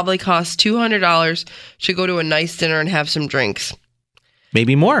would probably cost $200 to go to a nice dinner and have some drinks.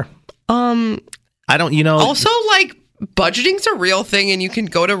 Maybe more. I don't, Also, like, budgeting's a real thing and you can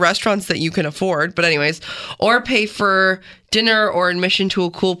go to restaurants that you can afford. But anyways, or pay for dinner or admission to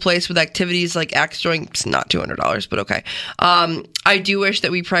a cool place with activities like axe throwing. It's not $200, but okay. I do wish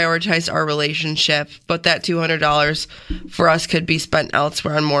that we prioritized our relationship, but that $200 for us could be spent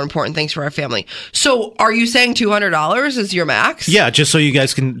elsewhere on more important things for our family. So are you saying $200 is your max? Yeah, just so you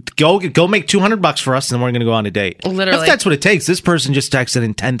guys can go make $200 for us, and then we're going to go on a date. Literally. If that's what it takes. This person just texted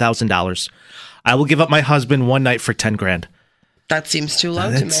in $10,000. I will give up my husband one night for $10,000. That seems too low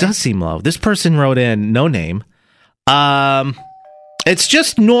to me. It does seem low. This person wrote in, no name. It's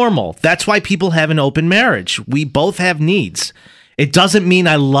just normal. That's why people have an open marriage. We both have needs. It doesn't mean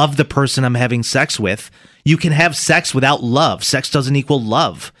I love the person I'm having sex with. You can have sex without love. Sex doesn't equal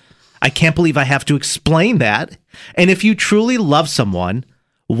love. I can't believe I have to explain that. And if you truly love someone,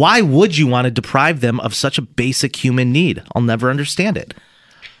 why would you want to deprive them of such a basic human need? I'll never understand it.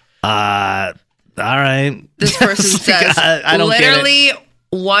 All right. This person says, I don't literally get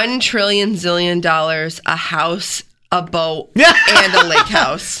it. $1 trillion zillion, a house, a boat, and a lake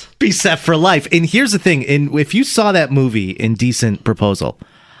house. Be set for life. And here's the thing. If you saw that movie, Indecent Proposal,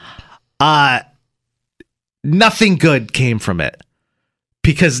 nothing good came from it.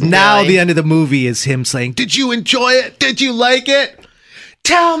 Because now the end of the movie is him saying, did you enjoy it? Did you like it?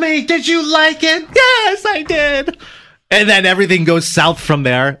 Tell me, did you like it? Yes, I did. And then everything goes south from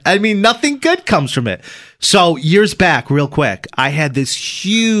there. I mean, nothing good comes from it. So years back, real quick, I had this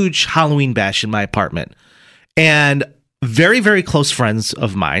huge Halloween bash in my apartment. And very, very close friends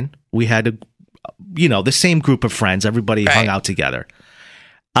of mine. We had, the same group of friends. Everybody hung out together.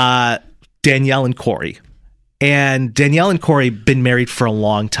 Danielle and Corey. And Danielle and Corey been married for a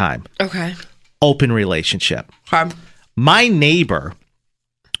long time. Okay. Open relationship. My neighbor,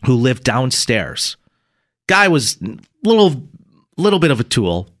 who lived downstairs, guy was little bit of a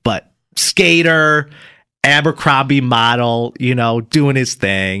tool, but skater, Abercrombie model, doing his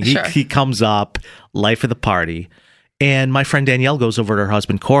thing. Sure. He comes up, life of the party. And my friend Danielle goes over to her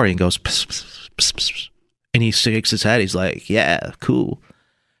husband Corey and goes, pss, pss, pss, pss, pss. And he shakes his head. He's like, yeah, cool.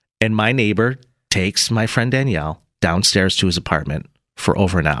 And my neighbor takes my friend Danielle downstairs to his apartment for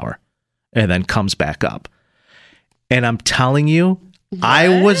over an hour and then comes back up. And I'm telling you, what?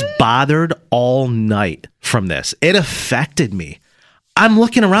 I was bothered all night from this. It affected me. I'm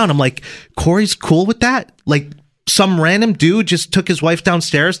looking around. I'm like, Corey's cool with that? Like, some random dude just took his wife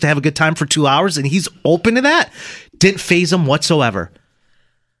downstairs to have a good time for 2 hours and he's open to that? Didn't faze him whatsoever.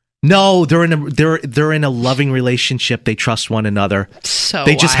 No, they're in a loving relationship. They trust one another. So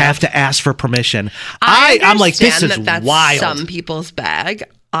they just have to ask for permission. I'm like, this is that's wild. Some people's bag.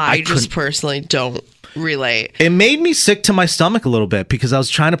 I just personally don't relate. It made me sick to my stomach a little bit because I was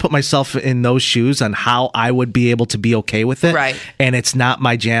trying to put myself in those shoes on how I would be able to be okay with it. Right. And it's not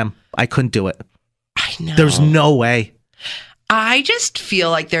my jam. I couldn't do it. I know. There's no way. I just feel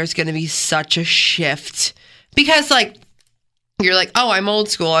like there's going to be such a shift because, like, you're like, oh, I'm old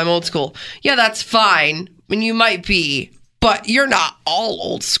school. Yeah, that's fine. And you might be, but you're not all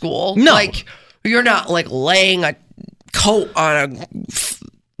old school. No. Like, you're not, like, laying a coat on a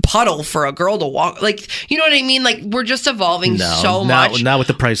puddle for a girl to walk. Like, you know what I mean? Like, we're just evolving so much. Not with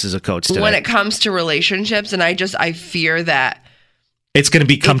the prices of coats today. When it comes to relationships, and I fear that it's going to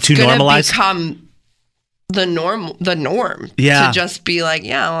become too normalized. Become the norm. Yeah. To just be like,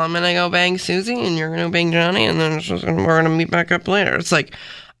 yeah, well, I'm gonna go bang Susie and you're gonna bang Johnny and then we're gonna meet back up later. It's like,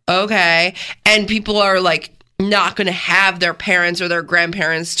 okay. And people are like not gonna have their parents or their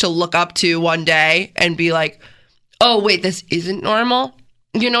grandparents to look up to one day and be like, oh wait, this isn't normal.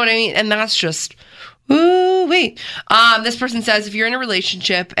 You know what I mean? And that's just ooh, wait. This person says, if you're in a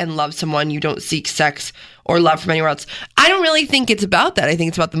relationship and love someone, you don't seek sex or love from anywhere else. I don't really think it's about that. I think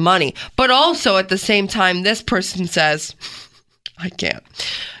it's about the money. But also at the same time, this person says, I can't.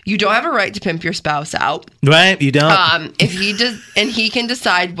 You don't have a right to pimp your spouse out. Right, you don't. If he does, and he can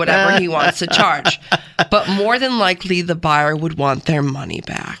decide whatever he wants to charge. But more than likely, the buyer would want their money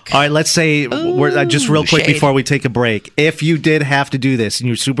back. All right, let's say, we're just real quick shade. before we take a break. If you did have to do this and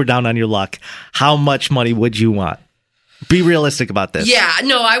you're super down on your luck, how much money would you want? Be realistic about this. Yeah,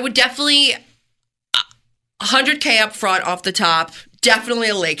 no, I would definitely... 100K up front off the top. Definitely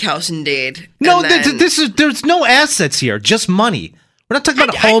a lake house indeed. No, there's no assets here, just money. We're not talking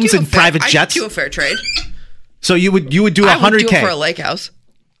about homes and private jets. I'd do a fair trade. So you would do 100K. I would do it for a lake house.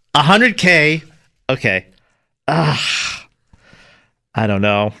 100K. Okay. I don't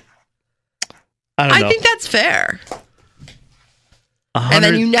know. I think that's fair. And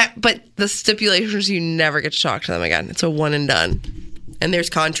then but the stipulations, you never get to talk to them again. It's a one and done. And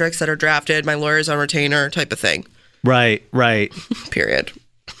there's contracts that are drafted. My lawyer's on retainer type of thing. Right. Period.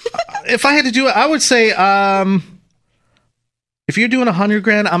 If I had to do it, I would say, if you're doing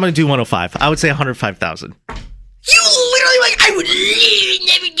 $100,000, I'm going to do 105. I would say 105,000. You literally I would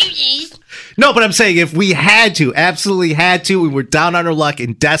never do this. No, but I'm saying if we had to, absolutely had to, we were down on our luck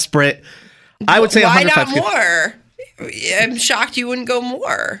and desperate, I would say 105,000. Why not more? I'm shocked you wouldn't go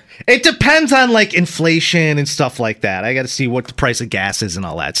more. It depends on like inflation and stuff like that. I got to see what the price of gas is and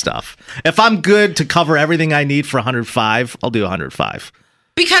all that stuff. If I'm good to cover everything I need for 105, I'll do 105.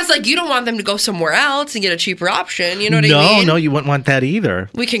 Because like you don't want them to go somewhere else and get a cheaper option. You know what I mean? No, you wouldn't want that either.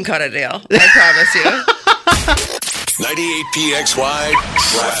 We can cut a deal. I promise you. 98PXY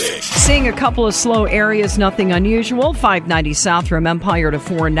traffic. Seeing a couple of slow areas, nothing unusual. 590 south from Empire to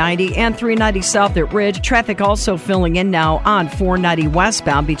 490 and 390 south at Ridge. Traffic also filling in now on 490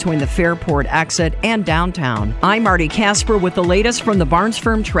 westbound between the Fairport exit and downtown. I'm Marty Casper with the latest from the Barnes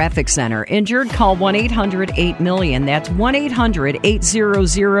Firm Traffic Center. Injured? Call 1-800-8-MILLION. That's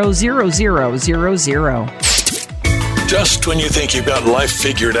 1-800-800-0000. Just when you think you've got life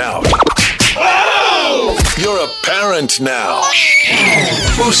figured out. Oh! You're a parent now.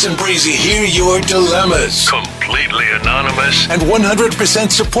 Moose and Breezy hear your dilemmas. Completely anonymous. And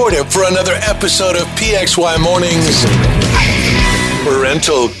 100% supportive for another episode of PXY Mornings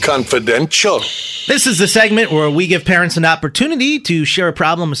Parental Confidential. This is the segment where we give parents an opportunity to share a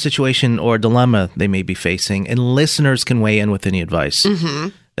problem, a situation, or a dilemma they may be facing, and listeners can weigh in with any advice.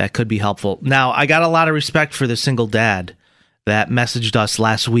 That could be helpful. Now, I got a lot of respect for the single dad that messaged us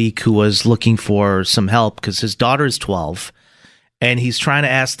last week who was looking for some help because his daughter is 12 and he's trying to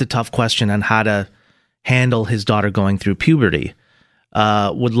ask the tough question on how to handle his daughter going through puberty.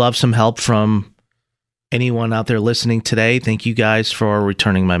 Would love some help from anyone out there listening today. Thank you guys for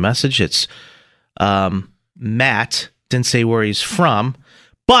returning my message. It's Matt, didn't say where he's from,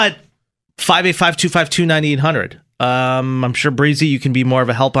 but 585-252-9800. I'm sure, Breezy, you can be more of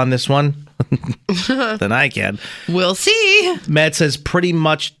a help on this one than I can. We'll see. Matt says pretty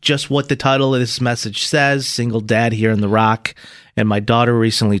much just what the title of this message says. Single dad here in the Rock, and my daughter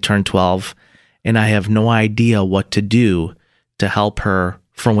recently turned 12, and I have no idea what to do to help her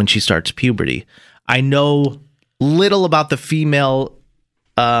for when she starts puberty. I know little about the female.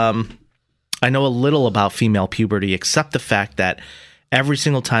 I know a little about female puberty, except the fact that every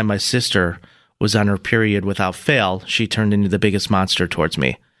single time my sister was on her period without fail, she turned into the biggest monster towards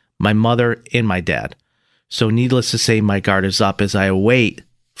me, my mother and my dad. So needless to say, my guard is up as I await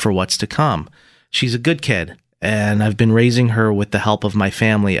for what's to come. She's a good kid, and I've been raising her with the help of my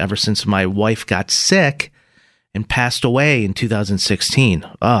family ever since my wife got sick and passed away in 2016.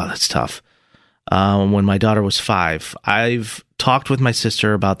 Oh, that's tough. When my daughter was 5. I've talked with my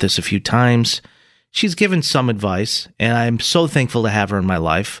sister about this a few times. She's given some advice, and I'm so thankful to have her in my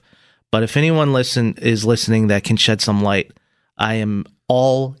life. But if anyone is listening that can shed some light, I am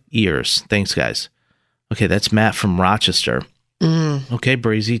all ears. Thanks, guys. Okay, that's Matt from Rochester. Okay,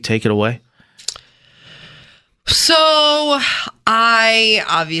 Breezy, take it away. So I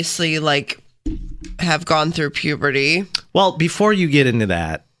obviously have gone through puberty. Well, before you get into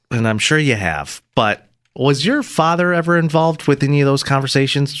that, and I'm sure you have, but was your father ever involved with any of those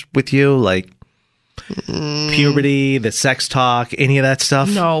conversations with you? Like puberty, the sex talk, any of that stuff?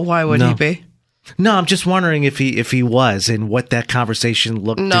 No, why would he be? No, I'm just wondering if he was and what that conversation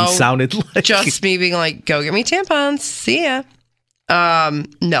looked and sounded like. Just me being like, go get me tampons. See ya.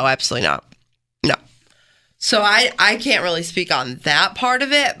 No, absolutely not. No. So I can't really speak on that part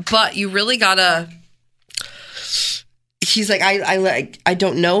of it, but you really gotta. He's like, I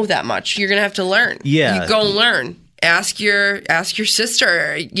don't know that much. You're gonna have to learn. Yeah, you go and learn. Ask your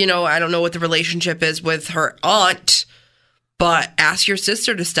sister. You know, I don't know what the relationship is with her aunt, but ask your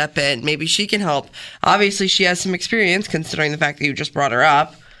sister to step in. Maybe she can help. Obviously, she has some experience, considering the fact that you just brought her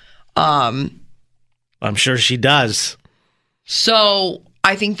up. I'm sure she does. So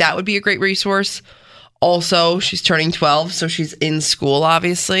I think that would be a great resource. Also, she's turning 12, so she's in school,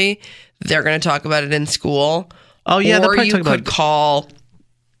 obviously. They're going to talk about it in school. Oh, yeah. Or you could call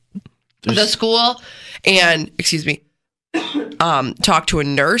the school and, talk to a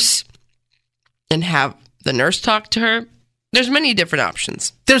nurse and have the nurse talk to her There's many different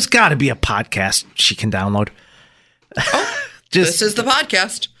options. There's got to be a podcast she can download. This is the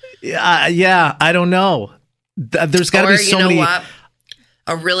podcast. Yeah, I don't know. There's got to be so many. What?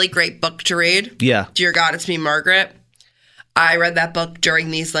 A really great book to read. Yeah. Dear God, It's Me, Margaret. I read that book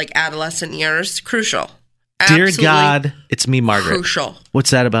during these adolescent years. Crucial. Absolutely Dear God, It's Me, Margaret. Crucial. What's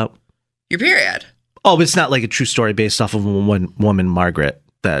that about? Your period. Oh, but it's not like a true story based off of one woman, Margaret,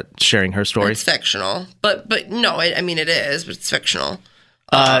 that sharing her story. It's fictional, but no, it is, but it's fictional.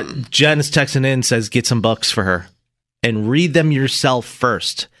 Jen is texting in, says get some books for her and read them yourself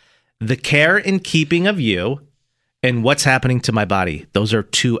first. The Care and Keeping of You and What's Happening to My Body. Those are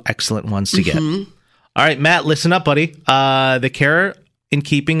two excellent ones to get. All right, Matt, listen up, buddy. The Care and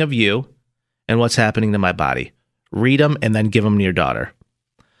Keeping of You and What's Happening to My Body. Read them and then give them to your daughter.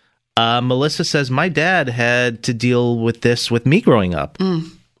 Melissa says, my dad had to deal with this with me growing up.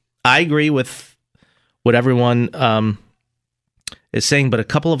 I agree with what everyone is saying, but a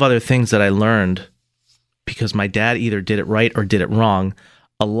couple of other things that I learned because my dad either did it right or did it wrong.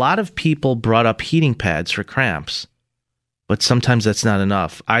 A lot of people brought up heating pads for cramps, but sometimes that's not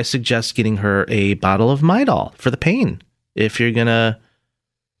enough. I suggest getting her a bottle of Midol for the pain. If you're going to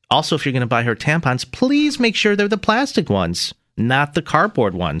buy her tampons, please make sure they're the plastic ones, not the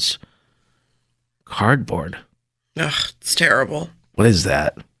cardboard ones. Cardboard. Ugh, it's terrible. What is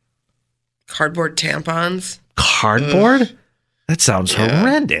that? Cardboard tampons. Cardboard? Ugh. That sounds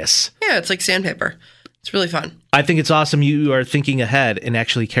horrendous. Yeah, it's like sandpaper. It's really fun. I think it's awesome you are thinking ahead and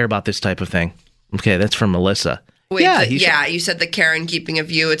actually care about this type of thing. Okay, that's from Melissa. Wait, you said The Care and Keeping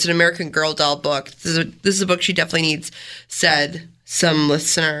of You. It's an American Girl doll book. This is a book she definitely needs, said some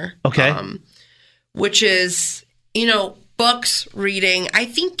listener. Okay. Which is, books, reading. I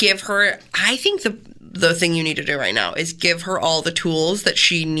think the thing you need to do right now is give her all the tools that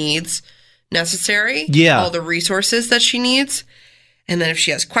she needs necessary. Yeah. All the resources that she needs. And then if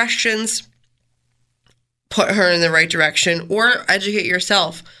she has questions, put her in the right direction or educate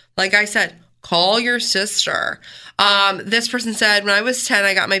yourself. Like I said, call your sister. This person said, when I was 10,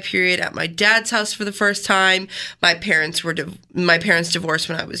 I got my period at my dad's house for the first time. My parents divorced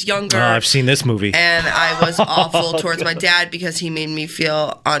when I was younger. Oh, I've seen this movie. And I was awful towards my dad because he made me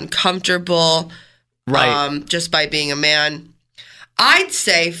feel uncomfortable. Right. Just by being a man. I'd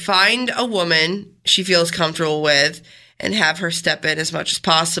say find a woman she feels comfortable with and have her step in as much as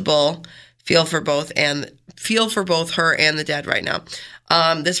possible. Feel for both her and the dad right now.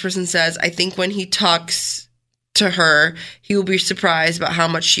 This person says, I think when he talks to her, he will be surprised about how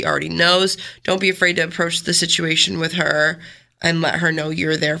much she already knows. Don't be afraid to approach the situation with her and let her know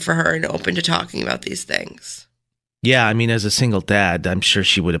you're there for her and open to talking about these things. Yeah, as a single dad, I'm sure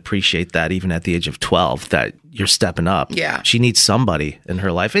she would appreciate that even at the age of 12, that you're stepping up. Yeah. She needs somebody in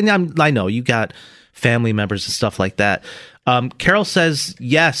her life. And I know you got family members and stuff like that. Carol says,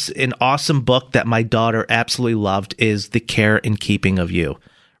 yes, an awesome book that my daughter absolutely loved is The Care and Keeping of You.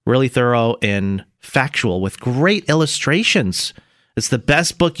 Really thorough and factual with great illustrations. It's the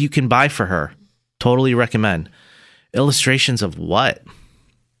best book you can buy for her. Totally recommend. Illustrations of what?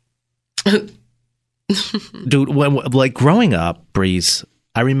 Dude, when growing up, Breeze,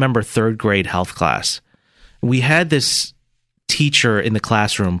 I remember third grade health class. We had this teacher in the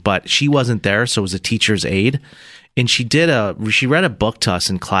classroom, but she wasn't there, so it was a teacher's aide. And she read a book to us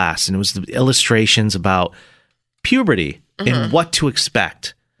in class, and it was the illustrations about puberty and what to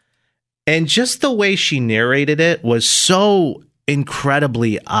expect. And just the way she narrated it was so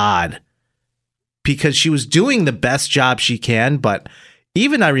incredibly odd because she was doing the best job she can. But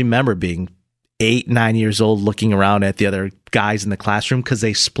even I remember being 8, 9 years old looking around at the other guys in the classroom because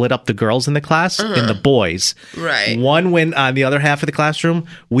they split up the girls in the class and the boys. Right. One went on the other half of the classroom.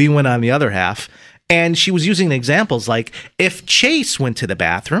 We went on the other half. And she was using examples like if Chase went to the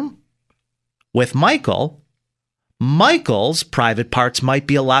bathroom with Michael, Michael's private parts might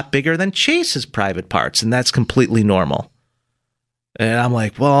be a lot bigger than Chase's private parts. And that's completely normal. And I'm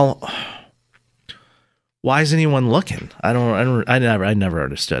like, well, why is anyone looking? I never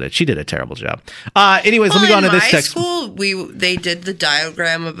understood it. She did a terrible job. Anyways, let me go on to this text. In my school, they did the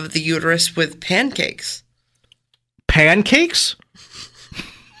diagram of the uterus with pancakes. Pancakes?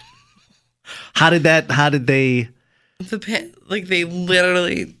 How did they? They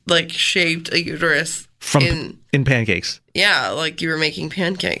literally shaped a uterus in pancakes. Yeah, like you were making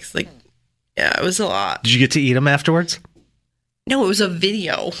pancakes. Yeah, it was a lot. Did you get to eat them afterwards? No, it was a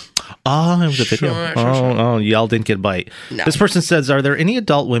video. Oh, it was a video. Sure. Oh, y'all didn't get a bite. No. This person says, are there any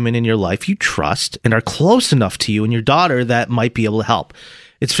adult women in your life you trust and are close enough to you and your daughter that might be able to help?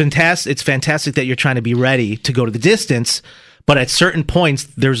 It's fantastic. It's fantastic that you're trying to be ready to go to the distance, but at certain points,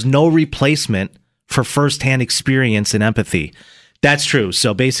 there's no replacement for firsthand experience and empathy. That's true.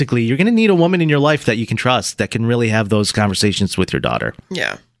 So basically, you're going to need a woman in your life that you can trust, that can really have those conversations with your daughter.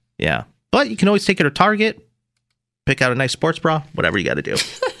 Yeah. Yeah. But you can always take her to Target, pick out a nice sports bra, whatever you got to do.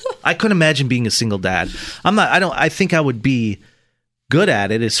 I couldn't imagine being a single dad. I think I would be good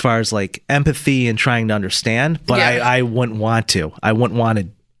at it as far as like empathy and trying to understand, but I wouldn't want to. I wouldn't want to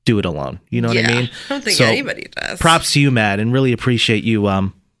do it alone. You know what I mean? I don't think anybody does. Props to you, Matt, and really appreciate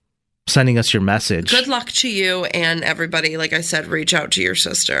you sending us your message. Good luck to you and everybody. Like I said, reach out to your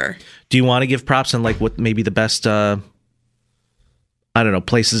sister. Do you want to give props on like what maybe the best I don't know,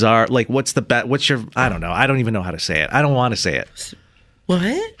 places are? Like what's the best, what's your, I don't know. I don't even know how to say it. I don't want to say it.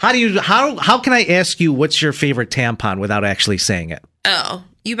 What? How can I ask you what's your favorite tampon without actually saying it? Oh,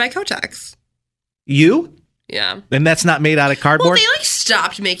 you buy Kotex. You? Yeah. And that's not made out of cardboard? Well, they like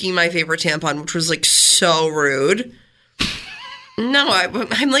stopped making my favorite tampon, which was like so rude. No,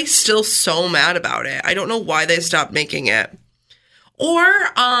 I'm like still so mad about it. I don't know why they stopped making it. Or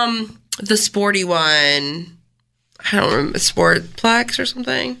the sporty one. I don't remember, Sportplex or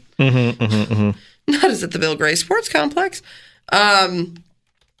something. Not is it the Bill Gray Sports Complex?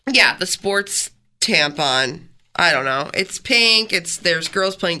 Yeah, the sports tampon. I don't know. It's pink. There's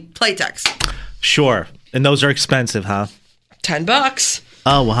girls playing Playtex. Sure. And those are expensive, huh? $10.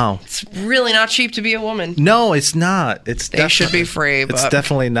 Oh, wow. It's really not cheap to be a woman. No, it's not. They should be free. But it's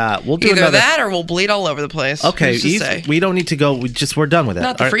definitely not. We'll do either another... that or we'll bleed all over the place. Okay, we don't need to go. We're done with it.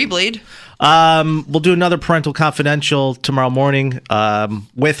 Not the free bleed. We'll do another Parental Confidential tomorrow morning,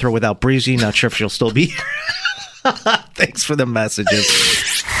 with or without Breezy. Not sure if she'll still be here. Thanks for the messages.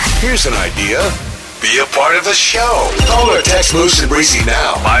 Here's an idea. Be a part of the show. Call or text Moose and Breezy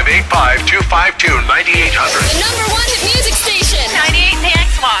now. 585-252-9800. The number one hit music station. 98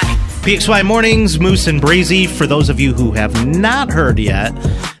 PXY. PXY Mornings, Moose and Breezy. For those of you who have not heard yet,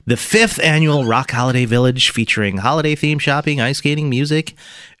 the 5th annual Rock Holiday Village featuring holiday-themed shopping, ice skating, music,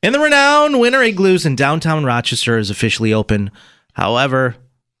 and the renowned Winter Igloos in downtown Rochester is officially open. However,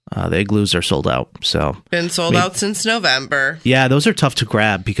 the igloos are sold out. So been sold out since November. Yeah, those are tough to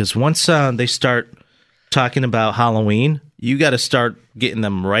grab because once they start talking about Halloween, you got to start getting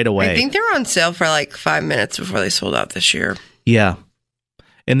them right away. I think they were on sale for like 5 minutes before they sold out this year. Yeah.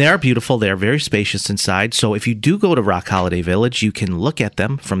 And they are beautiful. They are very spacious inside. So if you do go to Rock Holiday Village, you can look at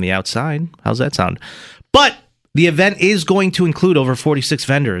them from the outside. How's that sound? But the event is going to include over 46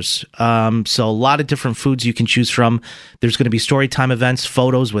 vendors. So a lot of different foods you can choose from. There's going to be story time events,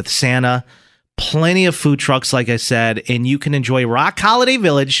 photos with Santa, plenty of food trucks, like I said, and you can enjoy Rock Holiday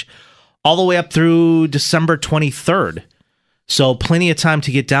Village all the way up through December 23rd. So plenty of time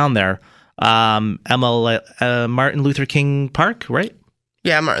to get down there. Martin Luther King Park, right?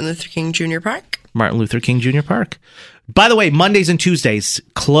 Yeah, Martin Luther King Jr. Park. Martin Luther King Jr. Park. By the way, Mondays and Tuesdays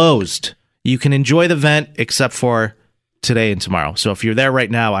closed. You can enjoy the event except for today and tomorrow. So if you're there right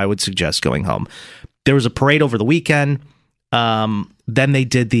now, I would suggest going home. There was a parade over the weekend. Then they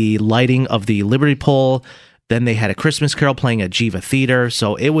did the lighting of the Liberty Pole. Then they had a Christmas Carol playing at Jiva Theater.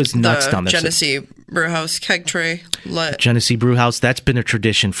 So it was nuts down there. Genesee Brewhouse keg tray lit. Genesee Brewhouse. That's been a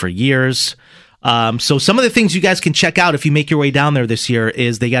tradition for years. So some of the things you guys can check out if you make your way down there this year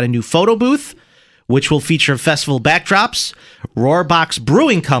is they got a new photo booth, which will feature festival backdrops. Rohrbox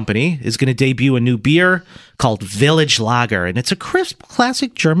Brewing Company is going to debut a new beer called Village Lager, and it's a crisp,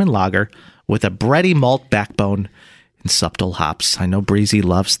 classic German lager with a bready malt backbone and subtle hops. I know Breezy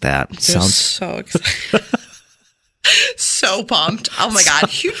loves that. Sounds so excited. So pumped. Oh my God.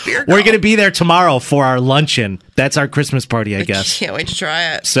 Huge beer girl. We're going to be there tomorrow for our luncheon. That's our Christmas party, I guess. Can't wait to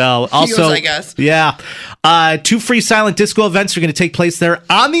try it. So also, I guess. Yeah. 2 free silent disco events are going to take place there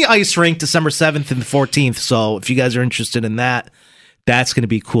on the ice rink December 7th and 14th. So if you guys are interested in that, that's going to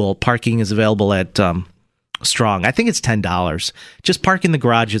be cool. Parking is available at Strong. I think it's $10. Just park in the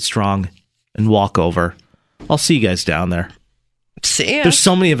garage at Strong and walk over. I'll see you guys down there. See ya. There's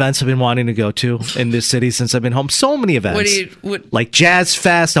so many events I've been wanting to go to in this city since I've been home. So many events. Like Jazz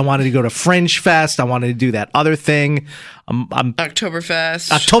Fest. I wanted to go to Fringe Fest. I wanted to do that other thing.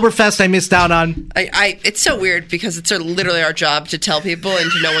 Oktoberfest. I missed out on. It's so weird because it's literally our job to tell people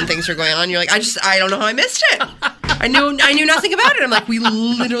and to know when things are going on. You're like, I don't know how I missed it. I knew nothing about it. I'm like, we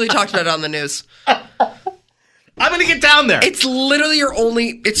literally talked about it on the news. I'm going to get down there. It's literally your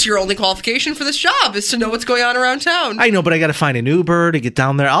only qualification for this job is to know what's going on around town. I know, but I got to find an Uber to get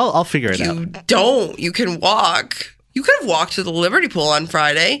down there. I'll figure it out. You don't. You can walk. You could have walked to the Liberty Pool on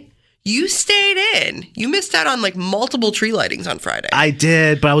Friday. You stayed in. You missed out on like multiple tree lightings on Friday. I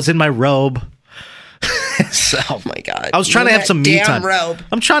did, but I was in my robe. So, oh my God. I was trying to have some me time. Robe.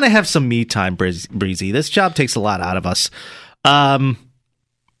 I'm trying to have some me time, Breezy. This job takes a lot out of us.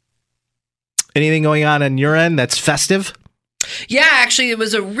 Anything going on your end that's festive? Yeah, actually, it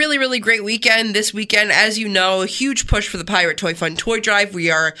was a really, really great weekend. This weekend, as you know, a huge push for the Pirate Toy Fun Toy Drive. We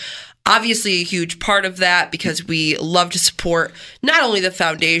are obviously a huge part of that because we love to support not only the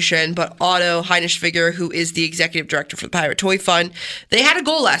foundation, but Otto Heinrichsviger, who is the executive director for the Pirate Toy Fund. They had a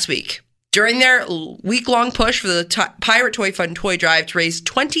goal last week during their week-long push for the Pirate Toy Fun Toy Drive to raise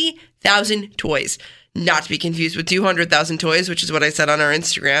 20,000 toys. Not to be confused with 200,000 toys, which is what I said on our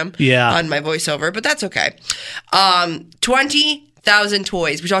Instagram on my voiceover, but that's okay. 20,000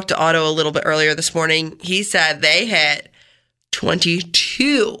 toys. We talked to Otto a little bit earlier this morning. He said they hit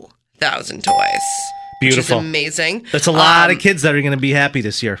 22,000 toys. Beautiful. Which is amazing. That's a lot of kids that are going to be happy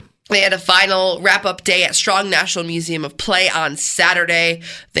this year. They had a final wrap-up day at Strong National Museum of Play on Saturday.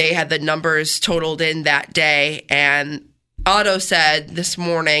 They had the numbers totaled in that day, and Otto said this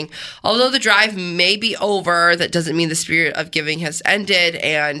morning, although the drive may be over, that doesn't mean the spirit of giving has ended,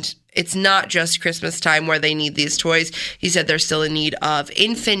 and it's not just Christmas time where they need these toys. He said they're still in need of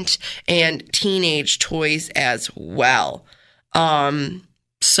infant and teenage toys as well.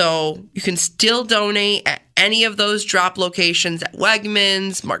 So you can still donate at any of those drop locations at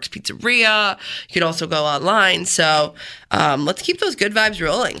Wegmans, Mark's Pizzeria. You can also go online. So let's keep those good vibes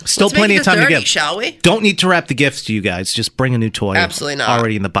rolling. Still let's plenty of time 30, to give, shall we? Don't need to wrap the gifts to you guys. Just bring a new toy. Absolutely not.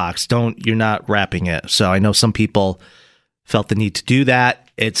 Already in the box. You're not wrapping it. So I know some people felt the need to do that.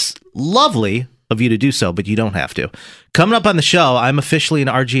 It's lovely of you to do so, but you don't have to. Coming up on the show, I'm officially an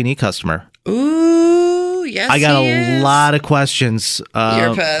RG&E customer. Ooh, yes, I got a lot of questions.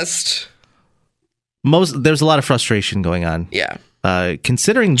 You're pissed. There's a lot of frustration going on. Yeah.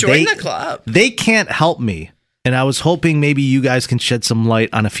 Considering Join the club. They can't help me. And I was hoping maybe you guys can shed some light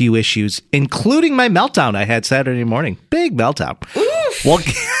on a few issues, including my meltdown I had Saturday morning. Big meltdown. Oof.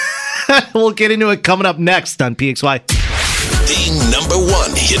 We'll get into it coming up next on PXY. The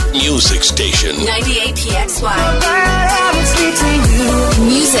 #1 hit music station. 98 PXY.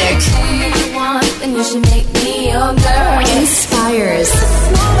 Music. Then you should make me your girl. Inspires.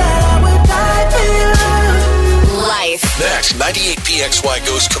 Life. Next, 98 PXY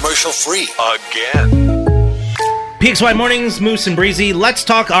goes commercial free again. PXY Mornings, Moose and Breezy. Let's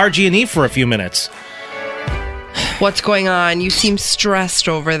talk RG&E for a few minutes. What's going on? You seem stressed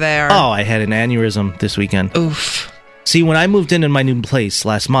over there. Oh, I had an aneurysm this weekend. Oof. See, when I moved into my new place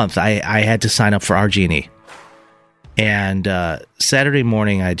last month, I had to sign up for RG&E. And Saturday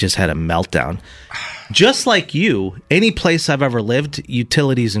morning, I just had a meltdown. Just like you, any place I've ever lived,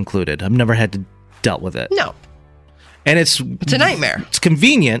 utilities included. I've never had to dealt with it. No. And it's a nightmare. It's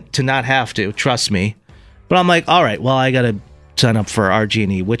convenient to not have to, trust me. But I'm like, all right, well, I got to sign up for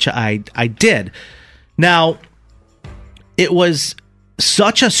RG&E, which I did. Now, it was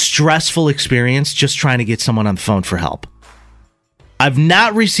such a stressful experience just trying to get someone on the phone for help. I've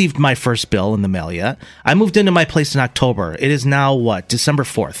not received my first bill in the mail yet. I moved into my place in October. It is now, December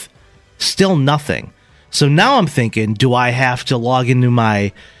 4th. Still nothing. So now I'm thinking, do I have to log into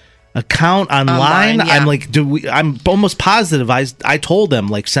my account online? Yeah. I'm like, I'm almost positive I told them,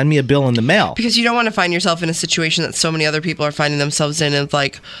 like, send me a bill in the mail. Because you don't want to find yourself in a situation that so many other people are finding themselves in. And it's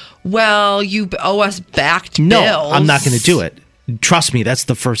like, well, you owe us backed bills. No, I'm not going to do it. Trust me, that's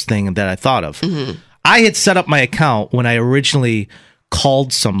the first thing that I thought of. Mm-hmm. I had set up my account when I originally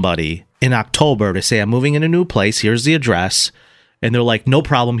called somebody in October to say, I'm moving in a new place. Here's the address. And they're like, no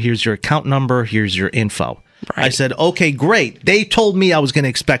problem. Here's your account number. Here's your info. Right. I said, okay, great. They told me I was going to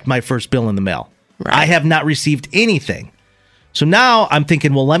expect my first bill in the mail. Right. I have not received anything. So now I'm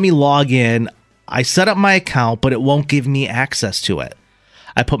thinking, well, let me log in. I set up my account, but it won't give me access to it.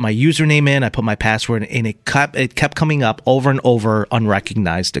 I put my username in, I put my password, and it kept coming up over and over,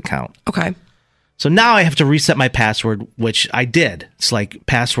 unrecognized account. Okay. So now I have to reset my password, which I did. It's like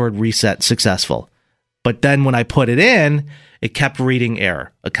password reset successful. But then when I put it in, it kept reading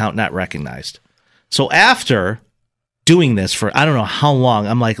error, account not recognized. So after doing this for I don't know how long,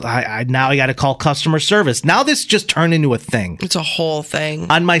 I'm like, now I got to call customer service. Now this just turned into a thing. It's a whole thing.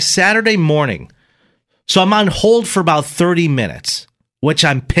 On my Saturday morning, so I'm on hold for about 30 minutes, which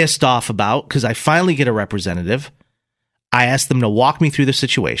I'm pissed off about because I finally get a representative. I asked them to walk me through the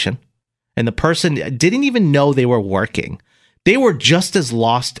situation, and the person didn't even know they were working. They were just as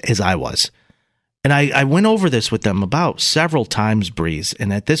lost as I was. And I went over this with them about several times, Breeze.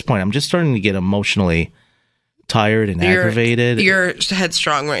 And at this point, I'm just starting to get emotionally tired and aggravated. You're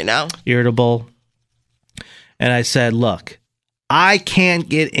headstrong right now. Irritable. And I said, look, I can't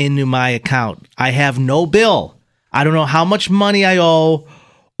get into my account. I have no bill. I don't know how much money I owe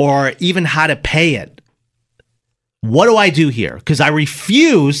or even how to pay it. What do I do here? Because I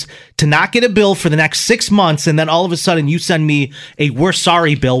refuse to not get a bill for the next 6 months, and then all of a sudden you send me a "we're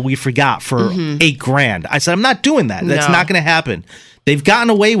sorry" bill we forgot for $8,000. I said, I'm not doing that. That's not going to happen. They've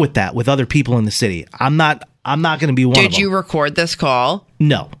gotten away with that with other people in the city. I'm not going to be one of them. Did you record this call?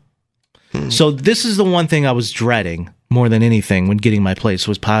 No. So this is the one thing I was dreading more than anything when getting my place,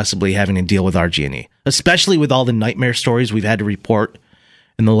 was possibly having to deal with RG&E, especially with all the nightmare stories we've had to report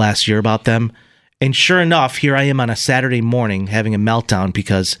in the last year about them. And sure enough, here I am on a Saturday morning having a meltdown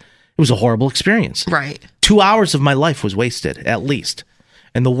because it was a horrible experience. Right. 2 hours of my life was wasted, at least.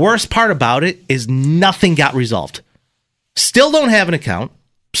 And the worst part about it is nothing got resolved. Still don't have an account.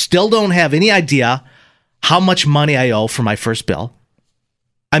 Still don't have any idea how much money I owe for my first bill.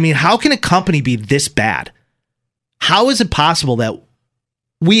 I mean, how can a company be this bad? How is it possible that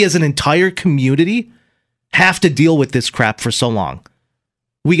we as an entire community have to deal with this crap for so long?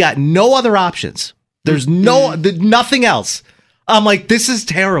 We got no other options. There's nothing else. I'm like, this is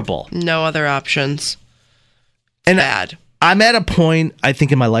terrible. No other options. And bad. I'm at a point, I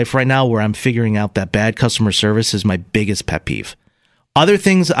think, in my life right now where I'm figuring out that bad customer service is my biggest pet peeve. Other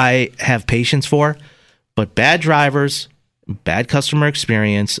things I have patience for, but bad drivers, bad customer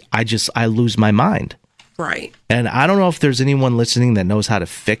experience, I lose my mind. Right. And I don't know if there's anyone listening that knows how to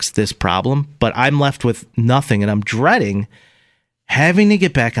fix this problem, but I'm left with nothing, and I'm dreading having to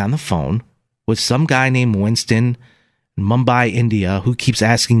get back on the phone with some guy named Winston in Mumbai, India, who keeps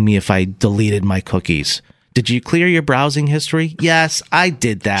asking me if I deleted my cookies. Did you clear your browsing history? Yes, I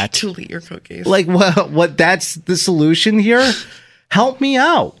did that. Delete your cookies. Like, what? That's the solution here? Help me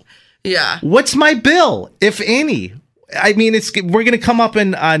out. Yeah. What's my bill, if any? I mean, we're going to come up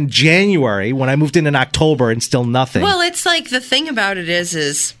on January when I moved in October and still nothing. Well, it's like the thing about it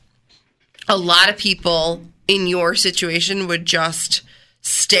is a lot of people in your situation would just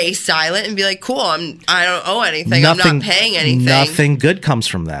stay silent and be like, cool, I don't owe anything. I'm not paying anything. Nothing good comes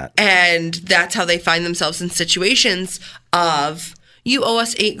from that. And that's how they find themselves in situations of, you owe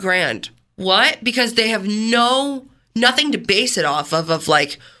us $8,000. What? Because they have nothing to base it off of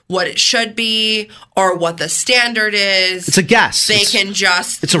like what it should be or what the standard is. It's a guess. They can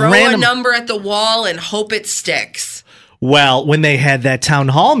just throw a number at the wall and hope it sticks. Well, when they had that town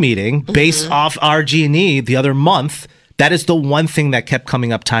hall meeting based off RG&E the other month, that is the one thing that kept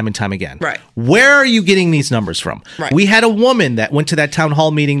coming up time and time again. Right. Where are you getting these numbers from? Right. We had a woman that went to that town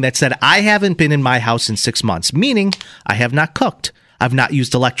hall meeting that said, I haven't been in my house in 6 months, meaning I have not cooked. I've not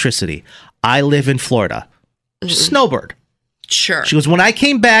used electricity. I live in Florida. Snowbird. Sure. She goes, when I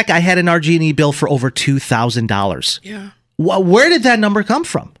came back, I had an RG&E bill for over $2,000. Yeah. Where did that number come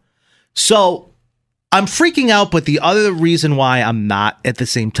from? So I'm freaking out, but the other reason why I'm not at the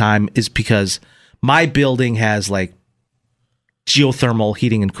same time is because my building has like geothermal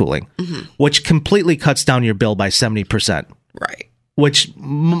heating and cooling, which completely cuts down your bill by 70%. Right. Which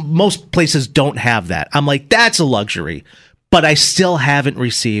most places don't have that. I'm like, that's a luxury, but I still haven't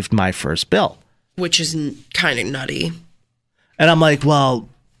received my first bill. Which is kind of nutty. And I'm like, well,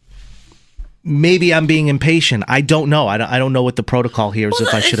 maybe I'm being impatient. I don't know. I don't know what the protocol here is,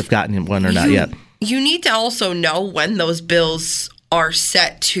 if I should have gotten one or not yet. You need to also know when those bills are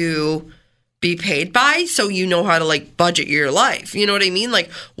set to be paid by, so you know how to like budget your life. You know what I mean?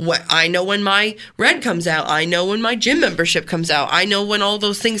 Like, what I know when my rent comes out, I know when my gym membership comes out, I know when all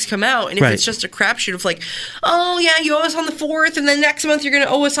those things come out. And if it's just a crapshoot of like, oh yeah, you owe us on the 4th, and then next month you're going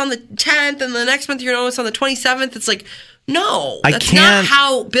to owe us on the 10th, and the next month you're going to owe us on the 27th. It's like, no, that's not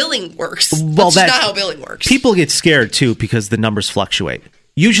how billing works. Well, that's not how billing works. People get scared too because the numbers fluctuate.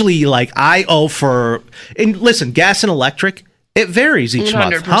 Usually, like I owe for, and listen, gas and electric, it varies each 100%.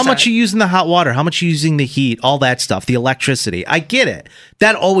 month. How much you using the hot water? How much you using the heat? All that stuff, the electricity. I get it.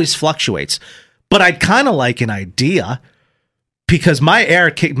 That always fluctuates. But I'd kind of like an idea because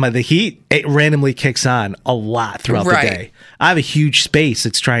the heat, it randomly kicks on a lot throughout the day. I have a huge space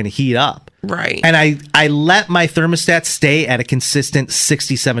it's trying to heat up. Right. And I let my thermostat stay at a consistent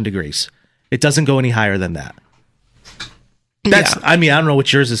 67 degrees. It doesn't go any higher than that. I mean, I don't know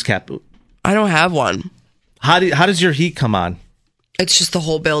what yours is, Cap. I don't have one. How does your heat come on? It's just the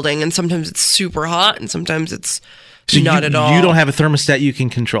whole building, and sometimes it's super hot, and sometimes it's not at all. You don't have a thermostat you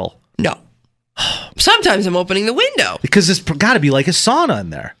can control? No. Sometimes I'm opening the window. Because it's got to be like a sauna in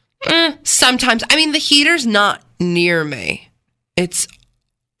there. Sometimes. I mean, the heater's not near me. It's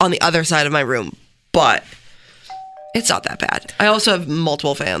on the other side of my room, but it's not that bad. I also have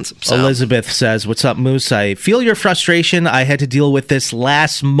multiple fans. So. Elizabeth says, what's up, Moose? I feel your frustration. I had to deal with this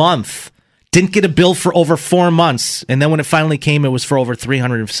last month. Didn't get a bill for over 4 months. And then when it finally came, it was for over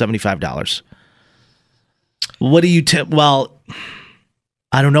 $375. What do you well,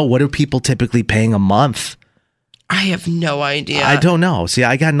 I don't know. What are people typically paying a month? I have no idea. I don't know. See,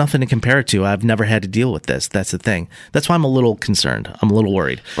 I got nothing to compare it to. I've never had to deal with this. That's the thing. That's why I'm a little concerned. I'm a little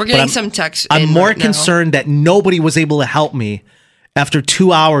worried. We're getting some text. I'm more right concerned that nobody was able to help me after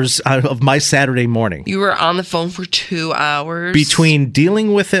 2 hours of my Saturday morning. You were on the phone for 2 hours? Between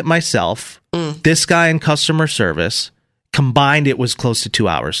dealing with it myself, this guy in customer service, combined it was close to 2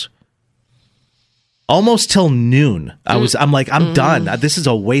 hours. Almost till noon. I'm like, I'm done. This is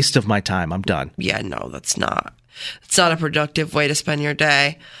a waste of my time. I'm done. Yeah, no, that's not. It's not a productive way to spend your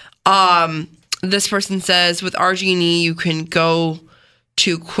day. This person says, with RG&E, you can go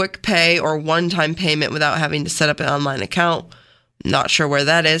to quick pay or one-time payment without having to set up an online account. Not sure where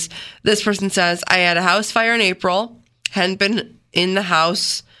that is. This person says, I had a house fire in April, hadn't been in the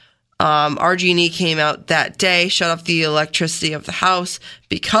house. RG&E came out that day, shut off the electricity of the house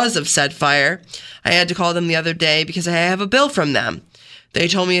because of said fire. I had to call them the other day because I have a bill from them. They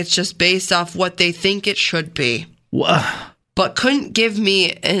told me it's just based off what they think it should be. But couldn't give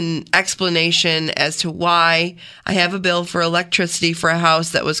me an explanation as to why I have a bill for electricity for a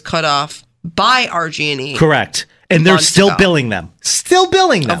house that was cut off by RG&E. Correct. And they're still billing them. Still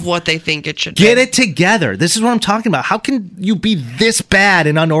billing them. Of what they think it should Get be. it together. This is what I'm talking about. How can you be this bad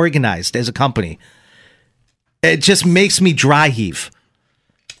and unorganized as a company? It just makes me dry heave.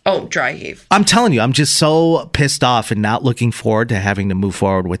 Oh, dry heave. I'm telling you, I'm just so pissed off and not looking forward to having to move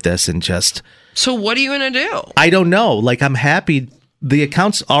forward with this and just... So what are you going to do? I don't know. Like, I'm happy. The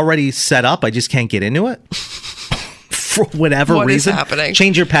account's already set up. I just can't get into it. For whatever What is reason. happening?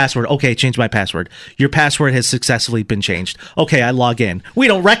 Change your password. Okay, change my password. Your password has successfully been changed. Okay, I log in. We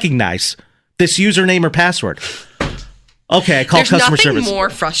don't recognize this username or password. Okay, I call customer service. There's nothing more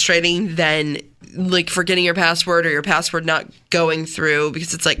frustrating than like forgetting your password or your password not going through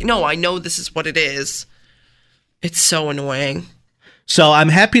because it's like, no, I know this is what it is. It's so annoying. So I'm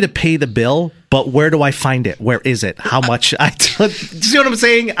happy to pay the bill, but where do I find it? Where is it? How much? See what I'm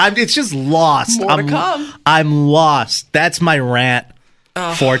saying? It's just lost. More to come. I'm lost. That's my rant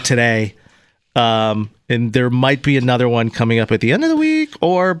for today. And there might be another one coming up at the end of the week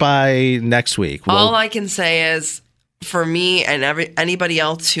or by next week. All I can say is, for me and anybody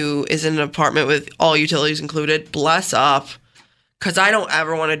else who is in an apartment with all utilities included, bless up, because I don't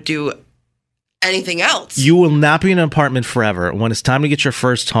ever want to do anything else. You will not be in an apartment forever. When it's time to get your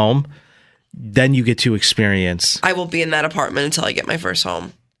first home, then you get to experience. I will be in that apartment until I get my first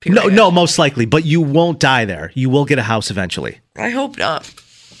home. Period. No, most likely, but you won't die there. You will get a house eventually. I hope not.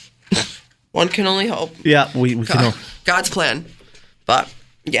 One can only hope. Yeah, we can. God's plan. But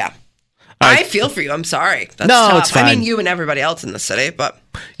yeah. Right. I feel for you. I'm sorry. That's no, tough. it's fine. I mean, you and everybody else in the city, but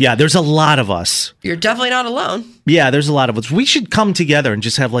yeah, there's a lot of us. You're definitely not alone. Yeah, there's a lot of us. We should come together and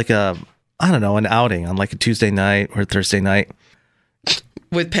just have like an outing on like a Tuesday night or Thursday night.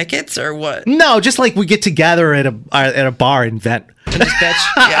 With pickets or what? No, just like we get together at a bar and vent. And just bitch.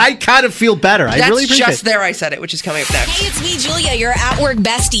 Yeah. I kind of feel better. That's I really appreciate just there I said it, which is coming up next. Hey, it's me, Julia, your at-work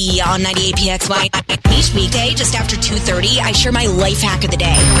bestie on 98PXY. Each weekday, just after 2:30, I share my life hack of the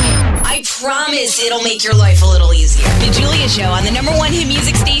day. I promise it'll make your life a little easier. The Julia Show on the #1 hit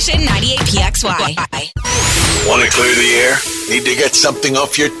music station, 98PXY. Want to clear the air? Need to get something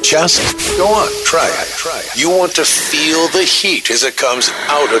off your chest? Go on, try it. You want to feel the heat as it comes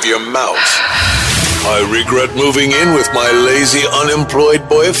out of your mouth. I regret moving in with my lazy, unemployed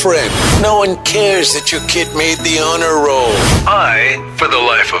boyfriend. No one cares that your kid made the honor roll. I, for the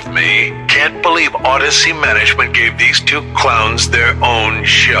life of me, can't believe Odyssey Management gave these two clowns their own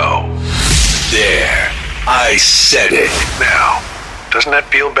show. There, I said it. Now, doesn't that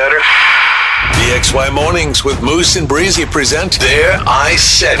feel better? PXY Mornings with Moose and Breezy present There I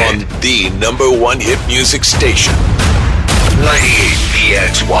Said It on the #1 hit music station.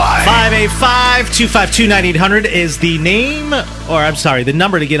 98PXY. 585-252-9800 is the name, or I'm sorry, the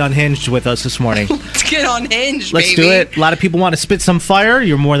number to get unhinged with us this morning. Let's get unhinged, Let's do it. A lot of people want to spit some fire.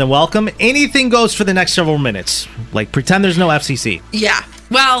 You're more than welcome. Anything goes for the next several minutes. Like, pretend there's no FCC. Yeah.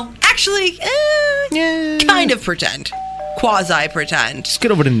 Well, actually, kind of pretend. Quasi-pretend. Just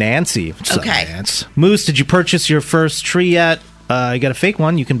get over to Nancy. What's up, Okay. Nance? Moose, did you purchase your first tree yet? I got a fake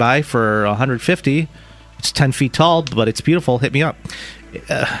one you can buy for $150. It's 10 feet tall, but it's beautiful. Hit me up.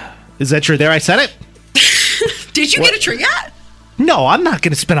 Is that your There I Said It? Did you get a tree yet? No, I'm not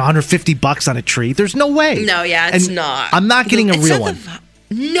going to spend $150 on a tree. There's no way. No, yeah, it's And not. I'm not getting a It's real not one.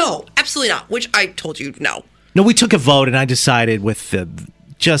 No, absolutely not. Which I told you no. No, we took a vote, and I decided with the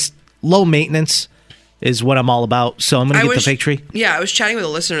just low maintenance is what I'm all about. So I'm going to get the fake tree. Yeah, I was chatting with a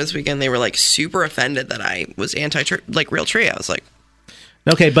listener this weekend. They were like super offended that I was real tree. I was like,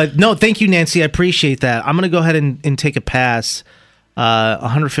 Okay, but no, thank you, Nancy. I appreciate that. I'm going to go ahead and take a pass.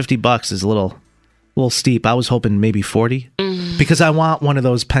 $150 is a little little steep. I was hoping maybe 40 because I want one of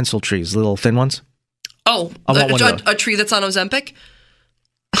those pencil trees, little thin ones. Oh, I want one of those. a tree that's on Ozempic?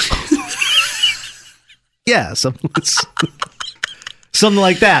 Yeah, something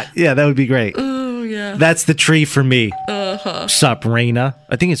like that. Yeah, that would be great. Oh, yeah. That's the tree for me. Uh-huh. Sup, Raina?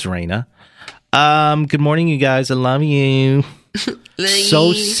 I think it's Raina. Good morning, you guys. I love you.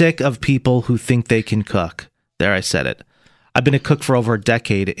 So sick of people who think they can cook. There, I said it. I've been a cook for over a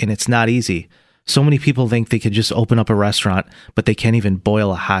decade, and it's not easy. So many people think they could just open up a restaurant, but they can't even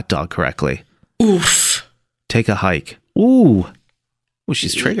boil a hot dog correctly. Oof. Take a hike. Ooh,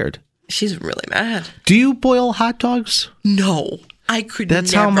 she's triggered. She's really mad. Do you boil hot dogs? No, I could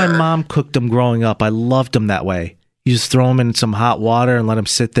That's never. how my mom cooked them growing up. I loved them that way. You just throw them in some hot water and let them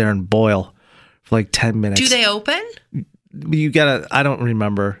sit there and boil for like 10 minutes. Do they open? You gotta, I don't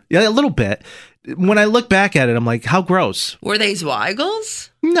remember. Yeah, a little bit. When I look back at it, I'm like, how gross. Were they Zweigels?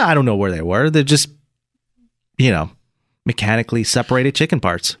 No, I don't know where they were. They're just, mechanically separated chicken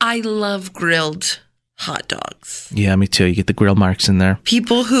parts. I love grilled hot dogs. Yeah, me too. You get the grill marks in there.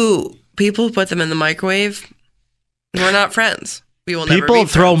 People who put them in the microwave, we're not friends. We will never be People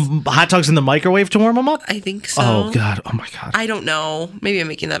throw friends. hot dogs in the microwave to warm them up? I think so. Oh, God. Oh, my God. I don't know. Maybe I'm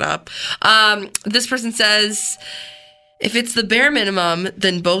making that up. This person says, if it's the bare minimum,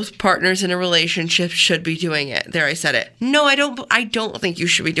 then both partners in a relationship should be doing it. There, I said it. No, I don't think you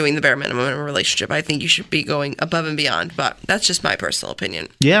should be doing the bare minimum in a relationship. I think you should be going above and beyond, but that's just my personal opinion.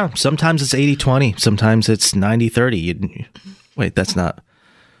 Yeah, sometimes it's 80-20. Sometimes it's 90-30. Wait, that's not...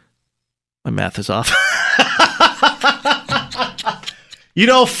 My math is off.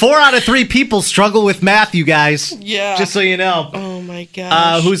 4 out of 3 people struggle with math, you guys. Yeah. Just so you know. Oh, my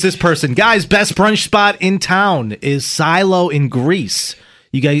gosh. Who's this person? Guys, best brunch spot in town is Silo in Greece.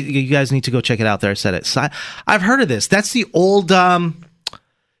 You guys need to go check it out there. I said it. I've heard of this. That's the old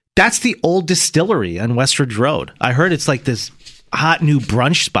distillery on Westridge Road. I heard it's like this hot new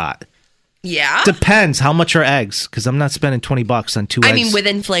brunch spot. Yeah? Depends. How much are eggs? Because I'm not spending $20 on 2 eggs. I mean, with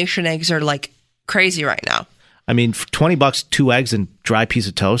inflation, eggs are like crazy right now. I mean, for $20, 2 eggs and dry piece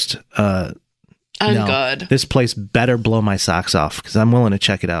of toast. I'm good. This place better blow my socks off because I'm willing to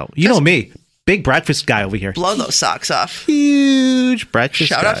check it out. You know me, big breakfast guy over here. Blow those socks off. Huge breakfast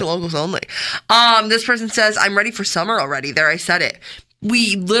Shout guy. out to locals only. This person says, I'm ready for summer already. There, I said it.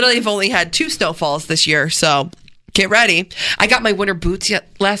 We literally have only had 2 snowfalls this year, so get ready. I got my winter boots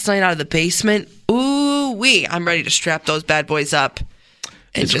last night out of the basement. Ooh-wee. I'm ready to strap those bad boys up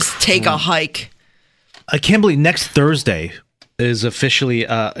and just take a hike. I can't believe next Thursday is officially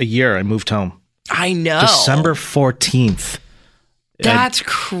a year I moved home. I know. December 14th. That's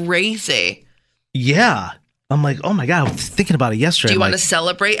crazy. Yeah. I'm like, oh my God, I was thinking about it yesterday. Do you want to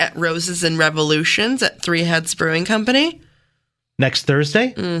celebrate at Roses and Revolutions at Three Heads Brewing Company? Next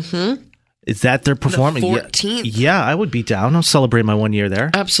Thursday? Mm-hmm. Is that their performance? The 14th. Yeah, I would be down. I'll celebrate my 1 year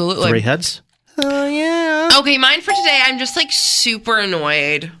there. Absolutely. Three Heads? Oh, yeah. Okay, mine for today, I'm just like super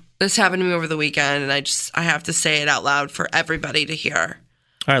annoyed. This happened to me over the weekend, and I have to say it out loud for everybody to hear.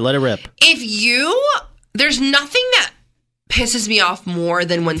 All right, let it rip. There's nothing that pisses me off more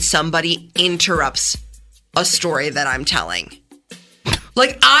than when somebody interrupts a story that I'm telling.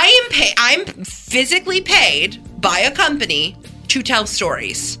 Like, I'm physically paid by a company to tell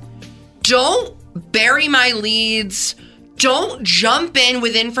stories. Don't bury my leads. Don't jump in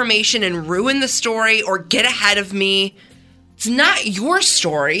with information and ruin the story or get ahead of me. It's not your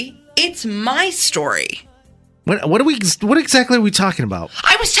story. It's my story. What exactly are we talking about?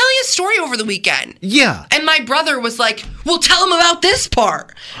 I was telling a story over the weekend. Yeah. And my brother was like, well, tell him about this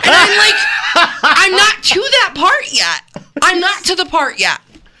part. And I'm like, I'm not to that part yet. I'm not to the part yet.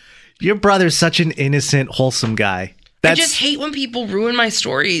 Your brother's such an innocent, wholesome guy. I just hate when people ruin my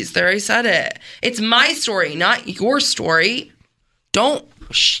stories. There, I said it. It's my story, not your story. Don't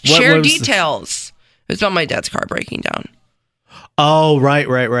share details. It was about my dad's car breaking down. Oh,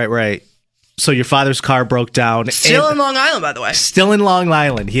 right. So your father's car broke down. Still in Long Island, by the way. Still in Long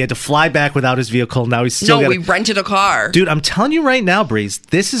Island. He had to fly back without his vehicle. Now he's still we rented a car. Dude, I'm telling you right now, Breeze,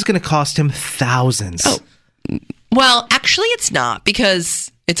 this is going to cost him thousands. Oh. Well, actually, it's not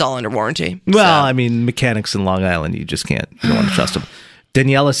because it's all under warranty. Well, I mean, mechanics in Long Island, you just can't. You don't want to trust them.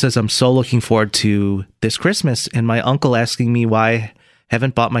 Daniela says, I'm so looking forward to this Christmas and my uncle asking me why I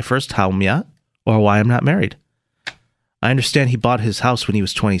haven't bought my first home yet or why I'm not married. I understand he bought his house when he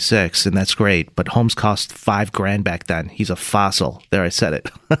was 26, and that's great, but homes cost $5,000 back then. He's a fossil. There, I said it.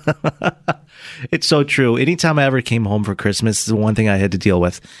 It's so true. Anytime I ever came home for Christmas, the one thing I had to deal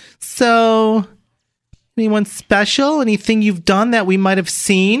with. So, anyone special? Anything you've done that we might have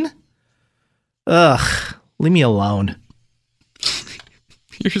seen? Ugh, leave me alone.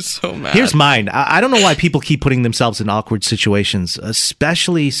 You're so mad. Here's mine. I don't know why people keep putting themselves in awkward situations,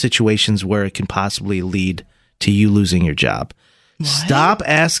 especially situations where it can possibly lead to you losing your job. What? Stop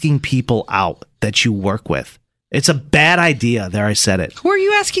asking people out that you work with. It's a bad idea. There, I said it. Who are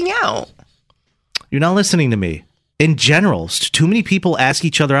you asking out? You're not listening to me. In general, too many people ask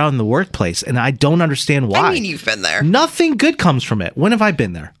each other out in the workplace, and I don't understand why. I mean, you've been there. Nothing good comes from it. When have I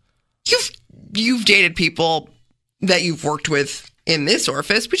been there? You've dated people that you've worked with in this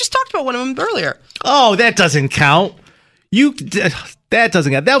orifice. We just talked about one of them earlier. Oh, that doesn't count. That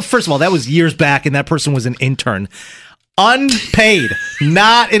doesn't count. That, first of all, that was years back, and that person was an intern. Unpaid,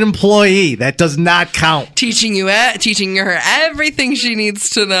 not an employee. That does not count. Teaching her everything she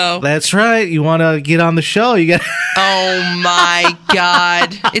needs to know. That's right. You want to get on the show? You got. Oh my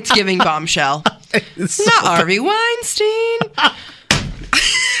God! It's giving Bombshell. It's not Harvey Weinstein.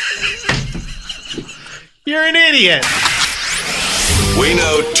 You're an idiot. We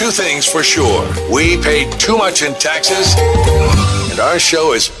know two things for sure. We pay too much in taxes, and our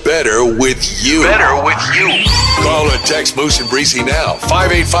show is better with you. Better with you. Call or text Moose and Breezy now.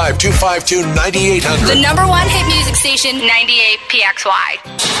 585-252-9800. The number one hit music station, 98 PXY.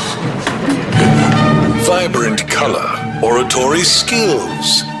 Vibrant color, oratory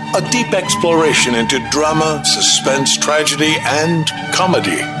skills, a deep exploration into drama, suspense, tragedy, and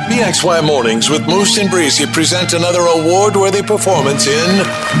comedy. PXY Mornings with Moose and Breezy present another award-worthy performance in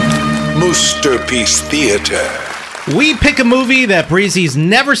Moosterpiece Theater. We pick a movie that Breezy's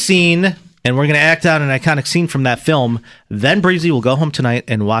never seen, and we're going to act out an iconic scene from that film. Then Breezy will go home tonight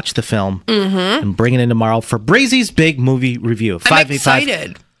and watch the film and bring it in tomorrow for Breezy's big movie review. I'm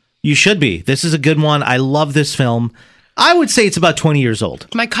excited. You should be. This is a good one. I love this film. I would say it's about 20 years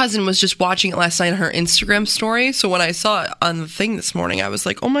old. My cousin was just watching it last night on her Instagram story. So when I saw it on the thing this morning, I was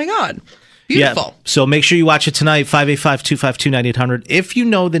like, oh my God, beautiful. Yeah. So make sure you watch it tonight, 585-252-9800. If you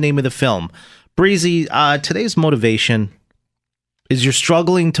know the name of the film. Breezy, today's motivation is you're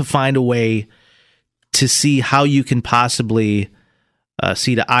struggling to find a way to see how you can possibly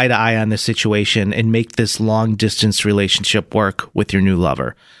see to eye on this situation and make this long-distance relationship work with your new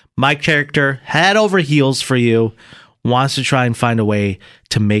lover. My character, head over heels for you, wants to try and find a way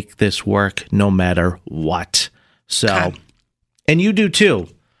to make this work no matter what. So, and you do too.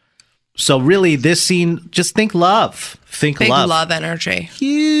 So really, this scene, just think love. Think big love. Big love energy.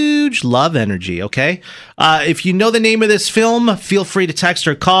 Huge love energy, okay? If you know the name of this film, feel free to text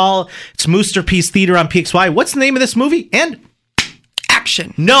or call. It's Moosterpiece Theater on PXY. What's the name of this movie? And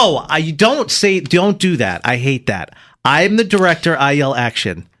action. No, don't do that. I hate that. I'm the director. I yell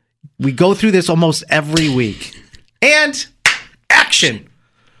action. We go through this almost every week. And action.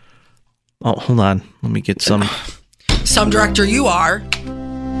 Oh, hold on. Let me get some. Some director you are.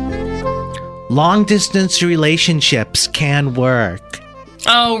 Long distance relationships can work.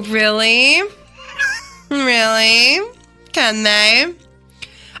 Oh, really? Really? Can they?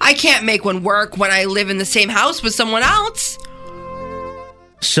 I can't make one work when I live in the same house with someone else.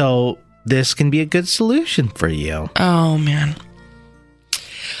 So this can be a good solution for you. Oh, man.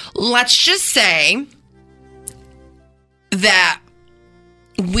 Let's just say that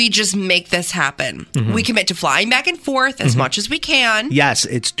we just make this happen. Mm-hmm. We commit to flying back and forth as much as we can. Yes,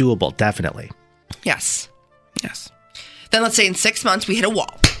 it's doable, definitely. Yes. Then let's say in 6 months we hit a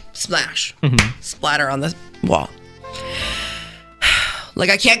wall. Splash. Splatter on the wall. Like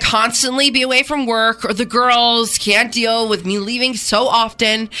I can't constantly be away from work, or the girls can't deal with me leaving so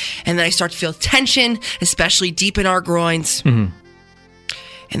often. And then I start to feel tension, especially deep in our groins. And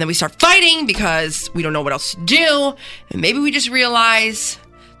then we start fighting because we don't know what else to do. And maybe we just realize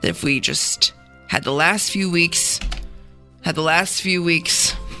that if we just had the last few weeks,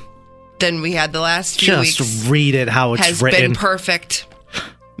 then we had the last few weeks. Just read it how it's has written. Been perfect.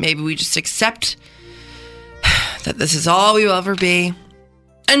 Maybe we just accept that this is all we will ever be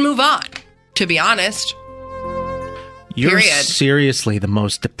and move on, to be honest. You're seriously the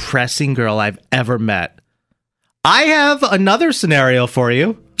most depressing girl I've ever met. I have another scenario for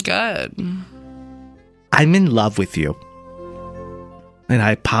you. Good. I'm in love with you. And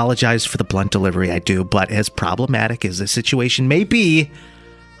I apologize for the blunt delivery, I do, but as problematic as the situation may be,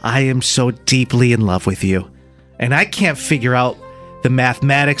 I am so deeply in love with you. And I can't figure out the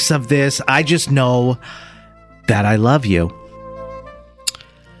mathematics of this. I just know that I love you.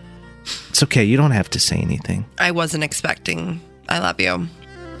 It's okay. You don't have to say anything. I wasn't expecting I love you.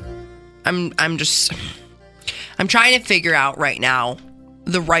 I'm trying to figure out right now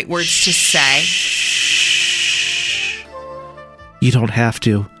the right words to say. You don't have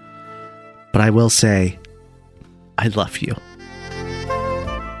to. But I will say, I love you.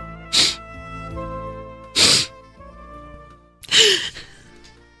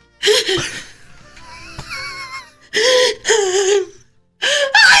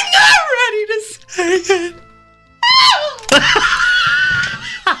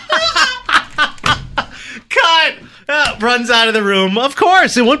 runs out of the room. Of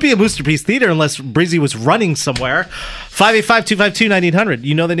course, it wouldn't be a Booster Piece Theater unless Breezy was running somewhere. 585-252-9800.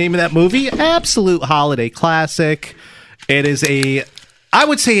 You know the name of that movie? Absolute holiday classic. It is I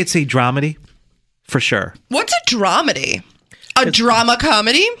would say it's a dramedy, for sure. What's a dramedy? A drama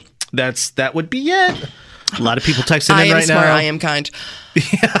comedy? That would be it. A lot of people texting in right smart, now. I am kind.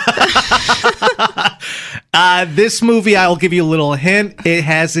 This movie, I'll give you a little hint. It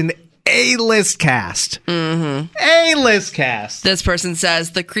has an A-list cast. Mm-hmm. A-list cast. This person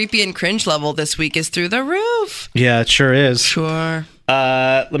says the creepy and cringe level this week is through the roof. Yeah, it sure is. Sure.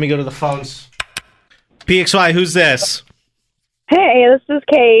 Let me go to the phones. PXY, who's this? Hey, this is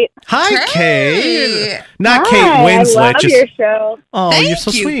Kate. Hi, Kate. Not Hi, Kate Winslet. I love your show. Oh, Thank you're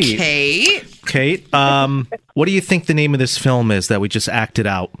so you, sweet. Kate. What do you think the name of this film is that we just acted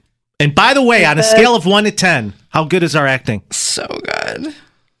out? And by the way, on a scale of 1 to 10, how good is our acting? So good.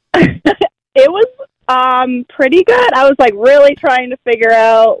 It was pretty good. I was like really trying to figure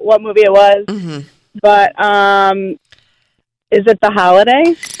out what movie it was. Mm-hmm. But is it The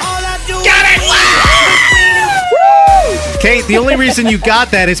Holiday? Got it! Kate, the only reason you got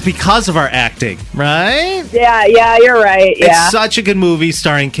that is because of our acting, right? Yeah, you're right. Yeah. It's such a good movie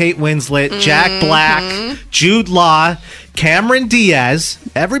starring Kate Winslet, Jack Black, Jude Law, Cameron Diaz.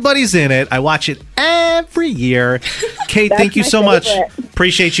 Everybody's in it. I watch it every year. Kate, thank you so much.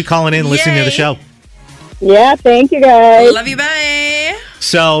 Appreciate you calling in and listening to the show. Yeah, thank you guys. Love you, bye.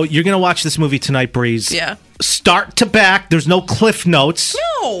 So you're going to watch this movie tonight, Breeze. Yeah. Start to back. There's no cliff notes.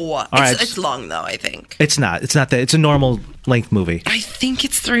 No. It's long, though, I think. It's not. It's not that. It's a normal length movie. I think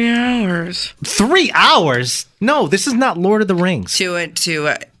it's 3 hours. 3 hours? No, this is not Lord of the Rings.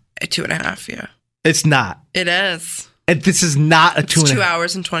 2.5, yeah. It's not. It is. And this is not a 2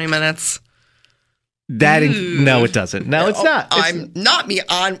 hours and 20 minutes. No, it doesn't. No, it's not. I'm not me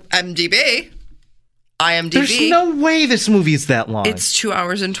on IMDb. There's no way this movie is that long. It's 2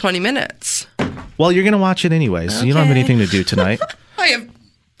 hours and 20 minutes. Well, you're going to watch it anyways. So you don't have anything to do tonight.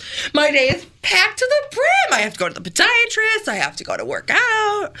 My day is packed to the brim. I have to go to the podiatrist. I have to go to work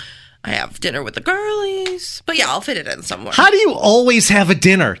out. I have dinner with the girlies. But yeah, I'll fit it in somewhere. How do you always have a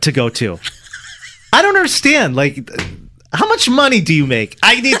dinner to go to? I don't understand. Like, how much money do you make?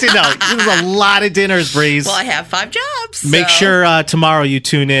 I need to know. There's a lot of dinners, Breeze. Well, I have 5 jobs. Make sure tomorrow you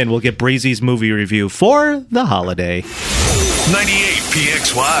tune in. We'll get Breezy's movie review for the holiday. 98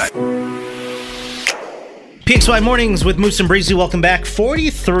 PXY. PXY Mornings with Moose and Breezy. Welcome back.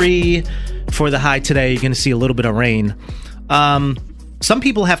 43 for the high today. You're going to see a little bit of rain. Some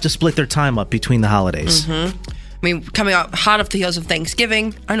people have to split their time up between the holidays. Mm-hmm. I mean, coming out hot off the heels of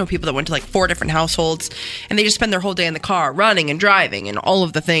Thanksgiving, I know people that went to like 4 different households, and they just spend their whole day in the car running and driving and all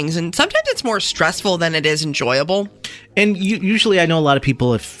of the things. And sometimes it's more stressful than it is enjoyable. And usually I know a lot of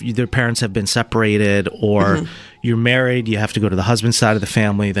people, if their parents have been separated or you're married, you have to go to the husband's side of the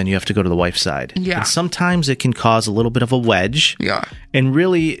family, then you have to go to the wife's side. Yeah. And sometimes it can cause a little bit of a wedge. Yeah. And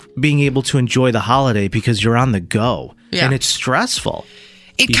really being able to enjoy the holiday because you're on the go. Yeah. And it's stressful.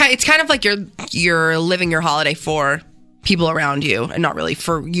 It's kind of like you're living your holiday for people around you and not really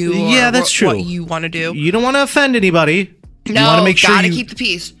for you. Yeah, that's true. What you want to do. You don't want to offend anybody. No, you want to make sure gotta keep the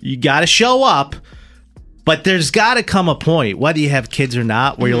peace. You got to show up. But there's got to come a point, whether you have kids or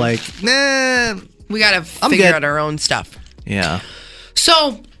not, where you're like, nah. We got to figure out our own stuff. Yeah.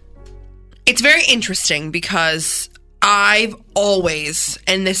 So it's very interesting because I've always,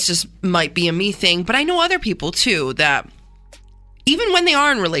 and this just might be a me thing, but I know other people too, that even when they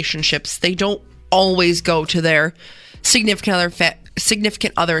are in relationships, they don't always go to their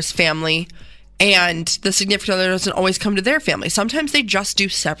significant other's family, and the significant other doesn't always come to their family. Sometimes they just do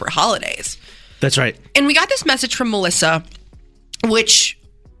separate holidays. That's right. And we got this message from Melissa, which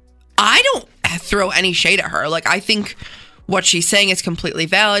I don't throw any shade at her. Like, I think what she's saying is completely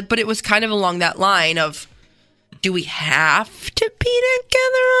valid, but it was kind of along that line of, do we have to be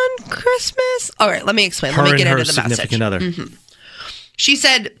together on Christmas? All right, let me explain. Let me get into the message. Significant other. Mm-hmm. She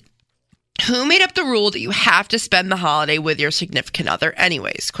said, who made up the rule that you have to spend the holiday with your significant other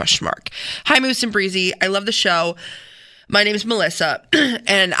anyways? ? Hi, Moose and Breezy. I love the show. My name is Melissa,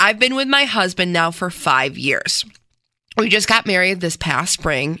 and I've been with my husband now for 5 years. We just got married this past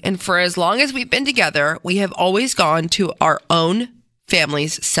spring, and for as long as we've been together, we have always gone to our own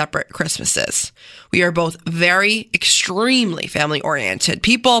family's separate Christmases. We are both extremely family-oriented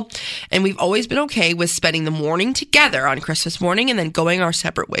people, and we've always been okay with spending the morning together on Christmas morning and then going our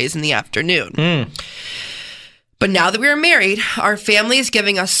separate ways in the afternoon. But now that we are married, our family is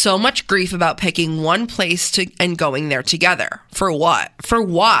giving us so much grief about picking one place and going there together. For what? For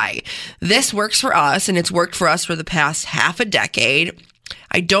why? This works for us, and it's worked for us for the past half a decade.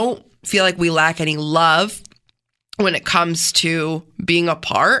 I don't feel like we lack any love when it comes to being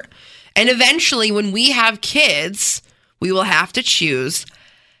apart. And eventually, when we have kids, we will have to choose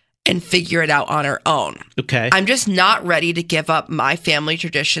and figure it out on our own. Okay. I'm just not ready to give up my family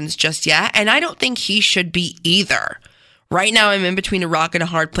traditions just yet. And I don't think he should be either. Right now, I'm in between a rock and a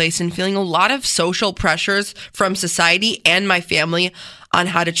hard place and feeling a lot of social pressures from society and my family on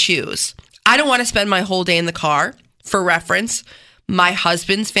how to choose. I don't want to spend my whole day in the car. For reference, my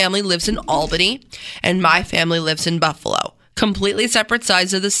husband's family lives in Albany and my family lives in Buffalo. Completely separate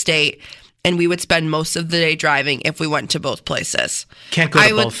sides of the state, and we would spend most of the day driving if we went to both places. Can't go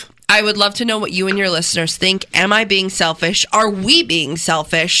to both. I would love to know what you and your listeners think. Am I being selfish? Are we being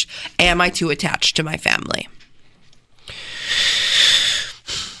selfish? Am I too attached to my family?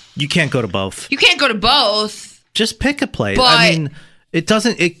 You can't go to both. You can't go to both. Just pick a place. But, I mean,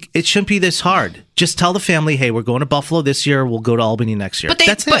 it shouldn't be this hard. Just tell the family, hey, we're going to Buffalo this year. We'll go to Albany next year.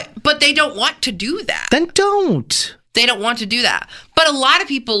 That's it. But they don't want to do that. Then don't. They don't want to do that. But a lot of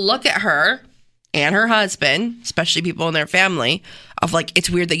people look at her and her husband, especially people in their family, of like, it's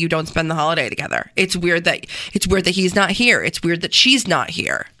weird that you don't spend the holiday together. It's weird that he's not here. It's weird that she's not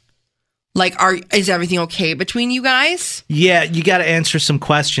here. Like, is everything okay between you guys? Yeah, you got to answer some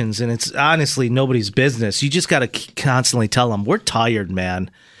questions, and it's honestly nobody's business. You just got to constantly tell them, we're tired, man.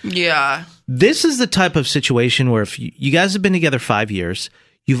 Yeah. This is the type of situation where if you guys have been together 5 years,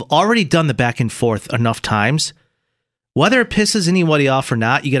 you've already done the back and forth enough times. Whether it pisses anybody off or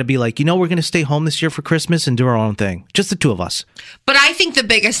not, you got to be like, we're going to stay home this year for Christmas and do our own thing. Just the two of us. But I think the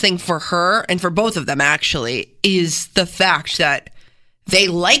biggest thing for her, and for both of them actually, is the fact that they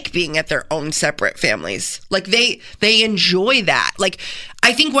like being at their own separate families. Like, they enjoy that. Like,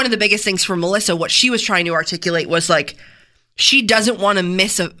 I think one of the biggest things for Melissa, what she was trying to articulate was like, she doesn't want to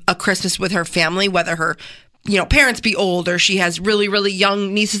miss a Christmas with her family, whether her parents be old or she has really, really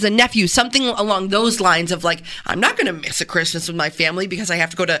young nieces and nephews, something along those lines of like, I'm not going to miss a Christmas with my family because I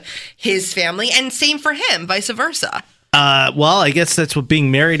have to go to his family, and same for him, vice versa. Well, I guess that's what being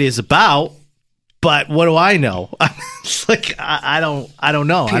married is about. But what do I know? It's like, I don't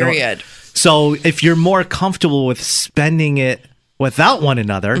know. Period. So if you're more comfortable with spending it without one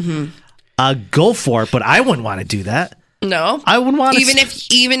another, go for it. But I wouldn't want to do that. No, I wouldn't want to.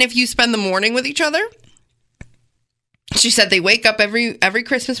 Even if you spend the morning with each other. She said they wake up every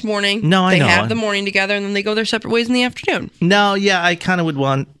Christmas morning. No, I know. They have the morning together, and then they go their separate ways in the afternoon. No, yeah, I kind of would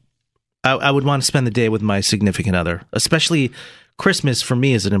want. I would want to spend the day with my significant other, especially Christmas. For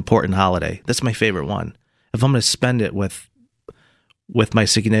me, is an important holiday. That's my favorite one. If I'm going to spend it with my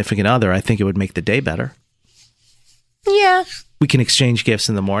significant other, I think it would make the day better. Yeah, we can exchange gifts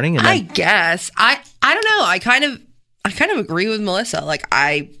in the morning. And then, I guess I don't know. I kind of agree with Melissa. Like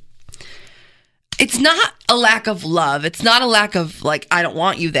it's not a lack of love. It's not a lack of like, I don't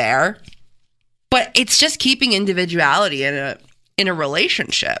want you there, but it's just keeping individuality in a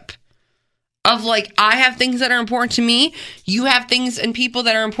relationship of like, I have things that are important to me. You have things and people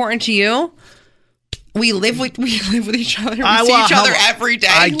that are important to you. We live with each other. We see each other every day.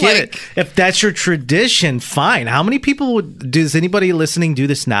 I get it. If that's your tradition, fine. How many people does anybody listening do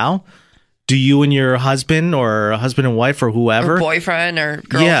this now? Do you and your husband or husband and wife or whoever? Or boyfriend or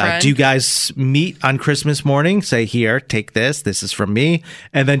girlfriend? Yeah. Do you guys meet on Christmas morning? Say, here, take this. This is from me.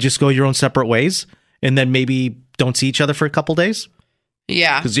 And then just go your own separate ways? And then maybe don't see each other for a couple days?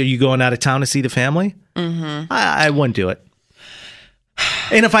 Yeah. Because are you going out of town to see the family? Mm-hmm. I wouldn't do it.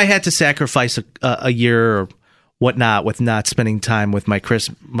 And if I had to sacrifice a year or whatnot with not spending time with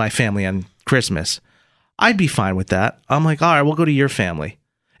my family on Christmas, I'd be fine with that. I'm like, all right, we'll go to your family.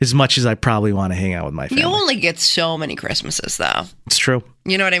 As much as I probably want to hang out with my family. You only get so many Christmases, though. It's true.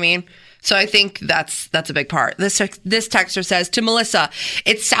 You know what I mean? So I think that's a big part. This texter says, to Melissa,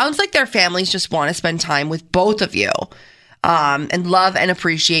 it sounds like their families just want to spend time with both of you and love and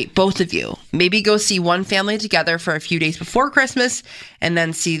appreciate both of you. Maybe go see one family together for a few days before Christmas and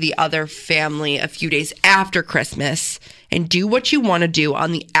then see the other family a few days after Christmas and do what you want to do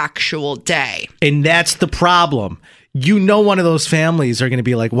on the actual day. And that's the problem. One of those families are going to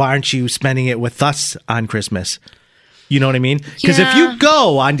be like, why aren't you spending it with us on Christmas? You know what I mean? Because if you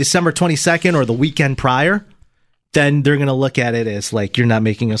go on December 22nd or the weekend prior, then they're going to look at it as like, you're not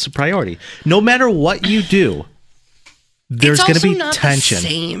making us a priority. No matter what you do, there's going to be tension. The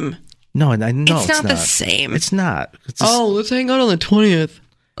same. No, I know it's not the same. It's not. Let's hang out on the 20th.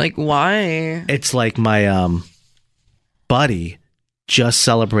 Like, why? It's like my buddy just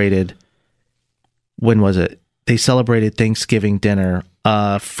celebrated. When was it? They celebrated Thanksgiving dinner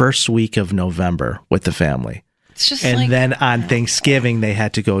first week of November with the family. It's just then on Thanksgiving, they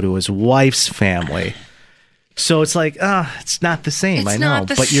had to go to his wife's family. So it's like, it's not the same. I know.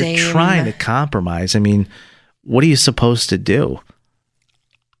 But you're trying to compromise. I mean, what are you supposed to do?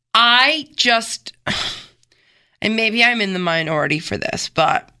 I just, and maybe I'm in the minority for this,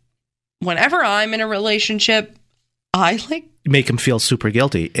 but whenever I'm in a relationship, I like make him feel super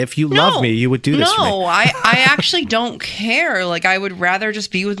guilty. If you love me, you would do this for me. No, I actually don't care. Like, I would rather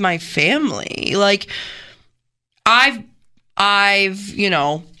just be with my family. Like, I've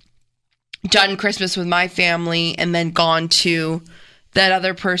done Christmas with my family and then gone to that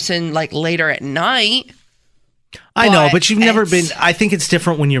other person like later at night. I know, but you've never been. I think it's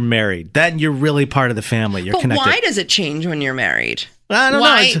different when you're married. Then you're really part of the family. You're connected. Why does it change when you're married? I don't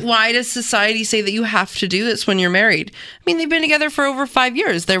know. Why does society say that you have to do this when you're married? I mean, they've been together for over 5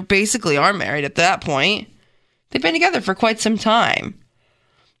 years. They basically are married at that point. They've been together for quite some time.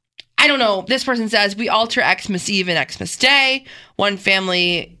 I don't know. This person says, we alter Xmas Eve and Xmas Day. One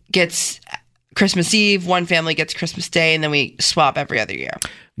family gets Christmas Eve, one family gets Christmas Day, and then we swap every other year.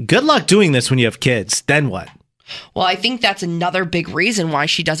 Good luck doing this when you have kids. Then what? Well, I think that's another big reason why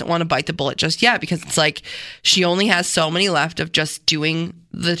she doesn't want to bite the bullet just yet, because it's like she only has so many left of just doing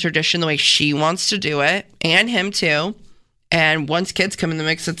the tradition the way she wants to do it, and him too. And once kids come in the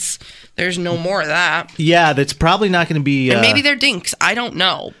mix, there's no more of that. Yeah, that's probably not going to be... And maybe they're dinks. I don't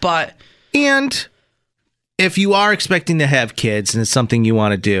know, but... And if you are expecting to have kids and it's something you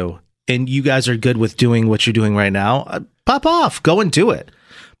want to do, and you guys are good with doing what you're doing right now, pop off. Go and do it.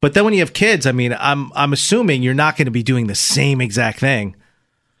 But then when you have kids, I mean, I'm assuming you're not going to be doing the same exact thing.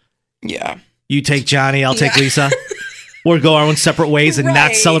 Yeah. You take Johnny, I'll take Lisa. Or go our own separate ways and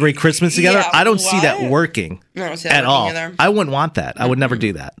not celebrate Christmas together. Yeah, I don't see that working at all. Either. I wouldn't want that. I would never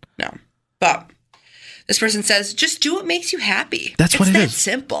do that. No. But this person says, just do what makes you happy. That's what it is. It's that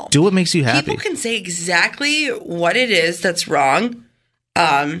simple. Do what makes you happy. People can say exactly what it is that's wrong.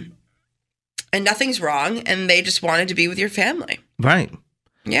 And nothing's wrong. And they just wanted to be with your family. Right.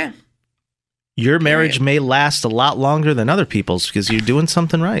 Yeah. Your marriage may last a lot longer than other people's because you're doing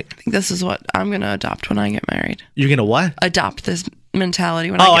something right. I think this is what I'm going to adopt when I get married. You're going to what? Adopt this mentality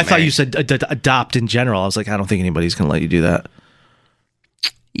when I get married. I thought you said adopt in general. I was like, I don't think anybody's going to let you do that.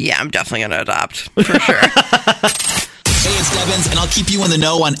 Yeah, I'm definitely going to adopt, for sure. Hey, it's Devins, and I'll keep you in the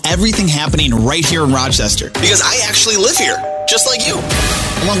know on everything happening right here in Rochester. Because I actually live here, just like you.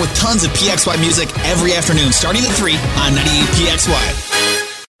 Along with tons of PXY music every afternoon, starting at 3 on 98 PXY.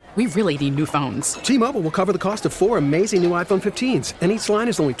 We really need new phones. T-Mobile will cover the cost of 4 amazing new iPhone 15s, and each line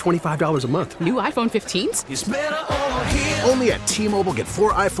is only $25 a month. New iPhone 15s? It's better over here. Only at T-Mobile, get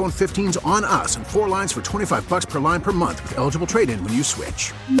 4 iPhone 15s on us and 4 lines for $25 per line per month with eligible trade-in when you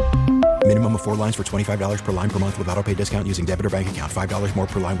switch. Minimum of 4 lines for $25 per line per month with autopay discount using debit or bank account. $5 more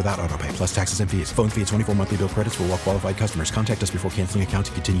per line without autopay, plus taxes and fees. Phone fee at 24 monthly bill credits for well-qualified customers. Contact us before canceling account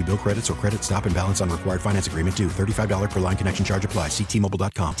to continue bill credits or credit stop and balance on required finance agreement due. $35 per line connection charge applies. See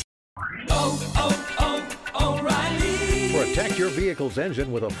T-Mobile.com. O'Reilly. Protect your vehicle's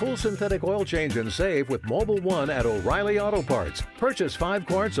engine with a full synthetic oil change and save with Mobil 1 at O'Reilly Auto Parts. Purchase 5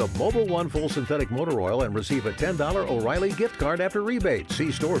 quarts of Mobil 1 full synthetic motor oil and receive a $10 O'Reilly gift card after rebate.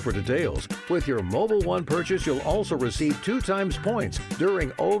 See store for details. With your Mobil 1 purchase, you'll also receive 2 times points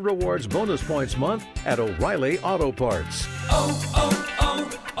during O Rewards Bonus Points Month at O'Reilly Auto Parts.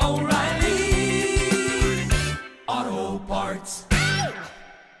 O'Reilly Auto Parts.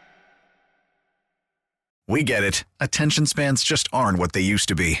 We get it. Attention spans just aren't what they used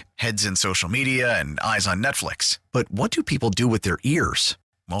to be. Heads in social media and eyes on Netflix. But what do people do with their ears?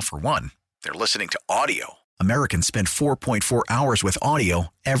 Well, for one, they're listening to audio. Americans spend 4.4 hours with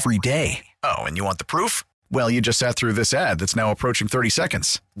audio every day. Oh, and you want the proof? Well, you just sat through this ad that's now approaching 30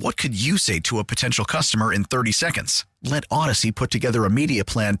 seconds. What could you say to a potential customer in 30 seconds? Let Odyssey put together a media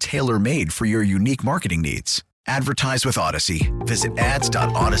plan tailor-made for your unique marketing needs. Advertise with Odyssey. Visit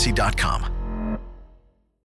ads.odyssey.com.